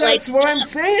 okay. That's what I'm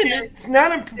saying. It's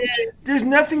not. There's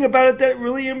nothing about it that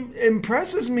really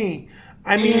impresses me.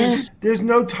 I mean, there's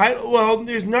no title. Well,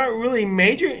 there's not really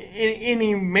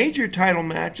any major title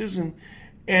matches, and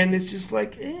it's just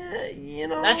like,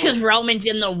 That's because Roman's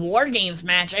in the War Games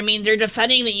match. I mean, they're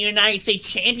defending the United States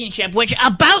Championship, which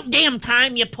about damn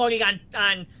time you put it on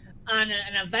an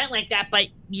event like that. But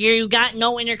you got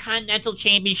no Intercontinental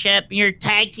Championship. Your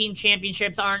tag team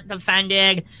championships aren't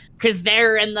defended because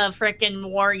they're in the frickin'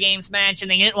 War Games match,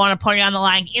 and they didn't want to put it on the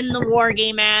line in the War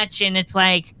Game match. And it's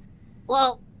like,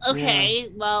 well. Okay,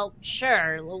 well,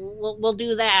 sure, we'll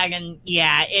do that, and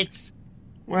yeah, it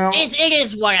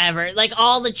is whatever. Like,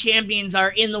 all the champions are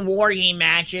in the War Game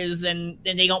matches, and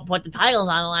they don't put the titles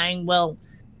on the line. Well,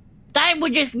 that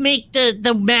would just make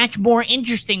the match more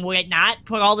interesting, would it not?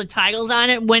 Put all the titles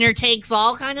on it, winner takes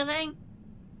all kind of thing?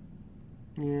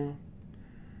 Yeah.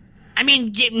 I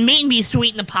mean, maybe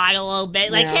sweeten the pot a little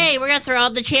bit. Like, hey, we're going to throw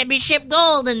out the championship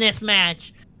gold in this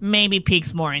match. Maybe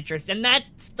piques more interest. And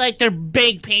that's like their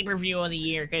big pay-per-view of the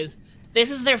year, because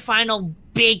this is their final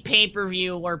big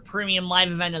pay-per-view or premium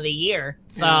live event of the year.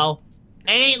 So it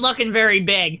ain't looking very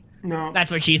big. No. That's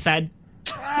what she said.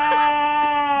 One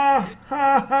of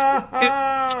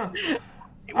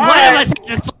us had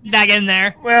to slip that in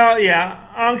there. Well,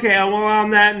 yeah. Okay, well,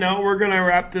 on that note, we're going to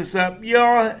wrap this up.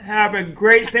 Y'all have a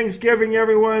great Thanksgiving,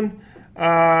 everyone.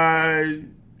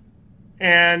 And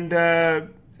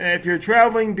if you're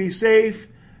traveling, be safe,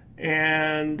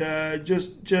 and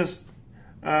just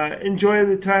enjoy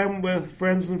the time with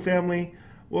friends and family.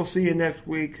 We'll see you next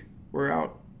week. We're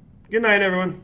out. Good night, everyone.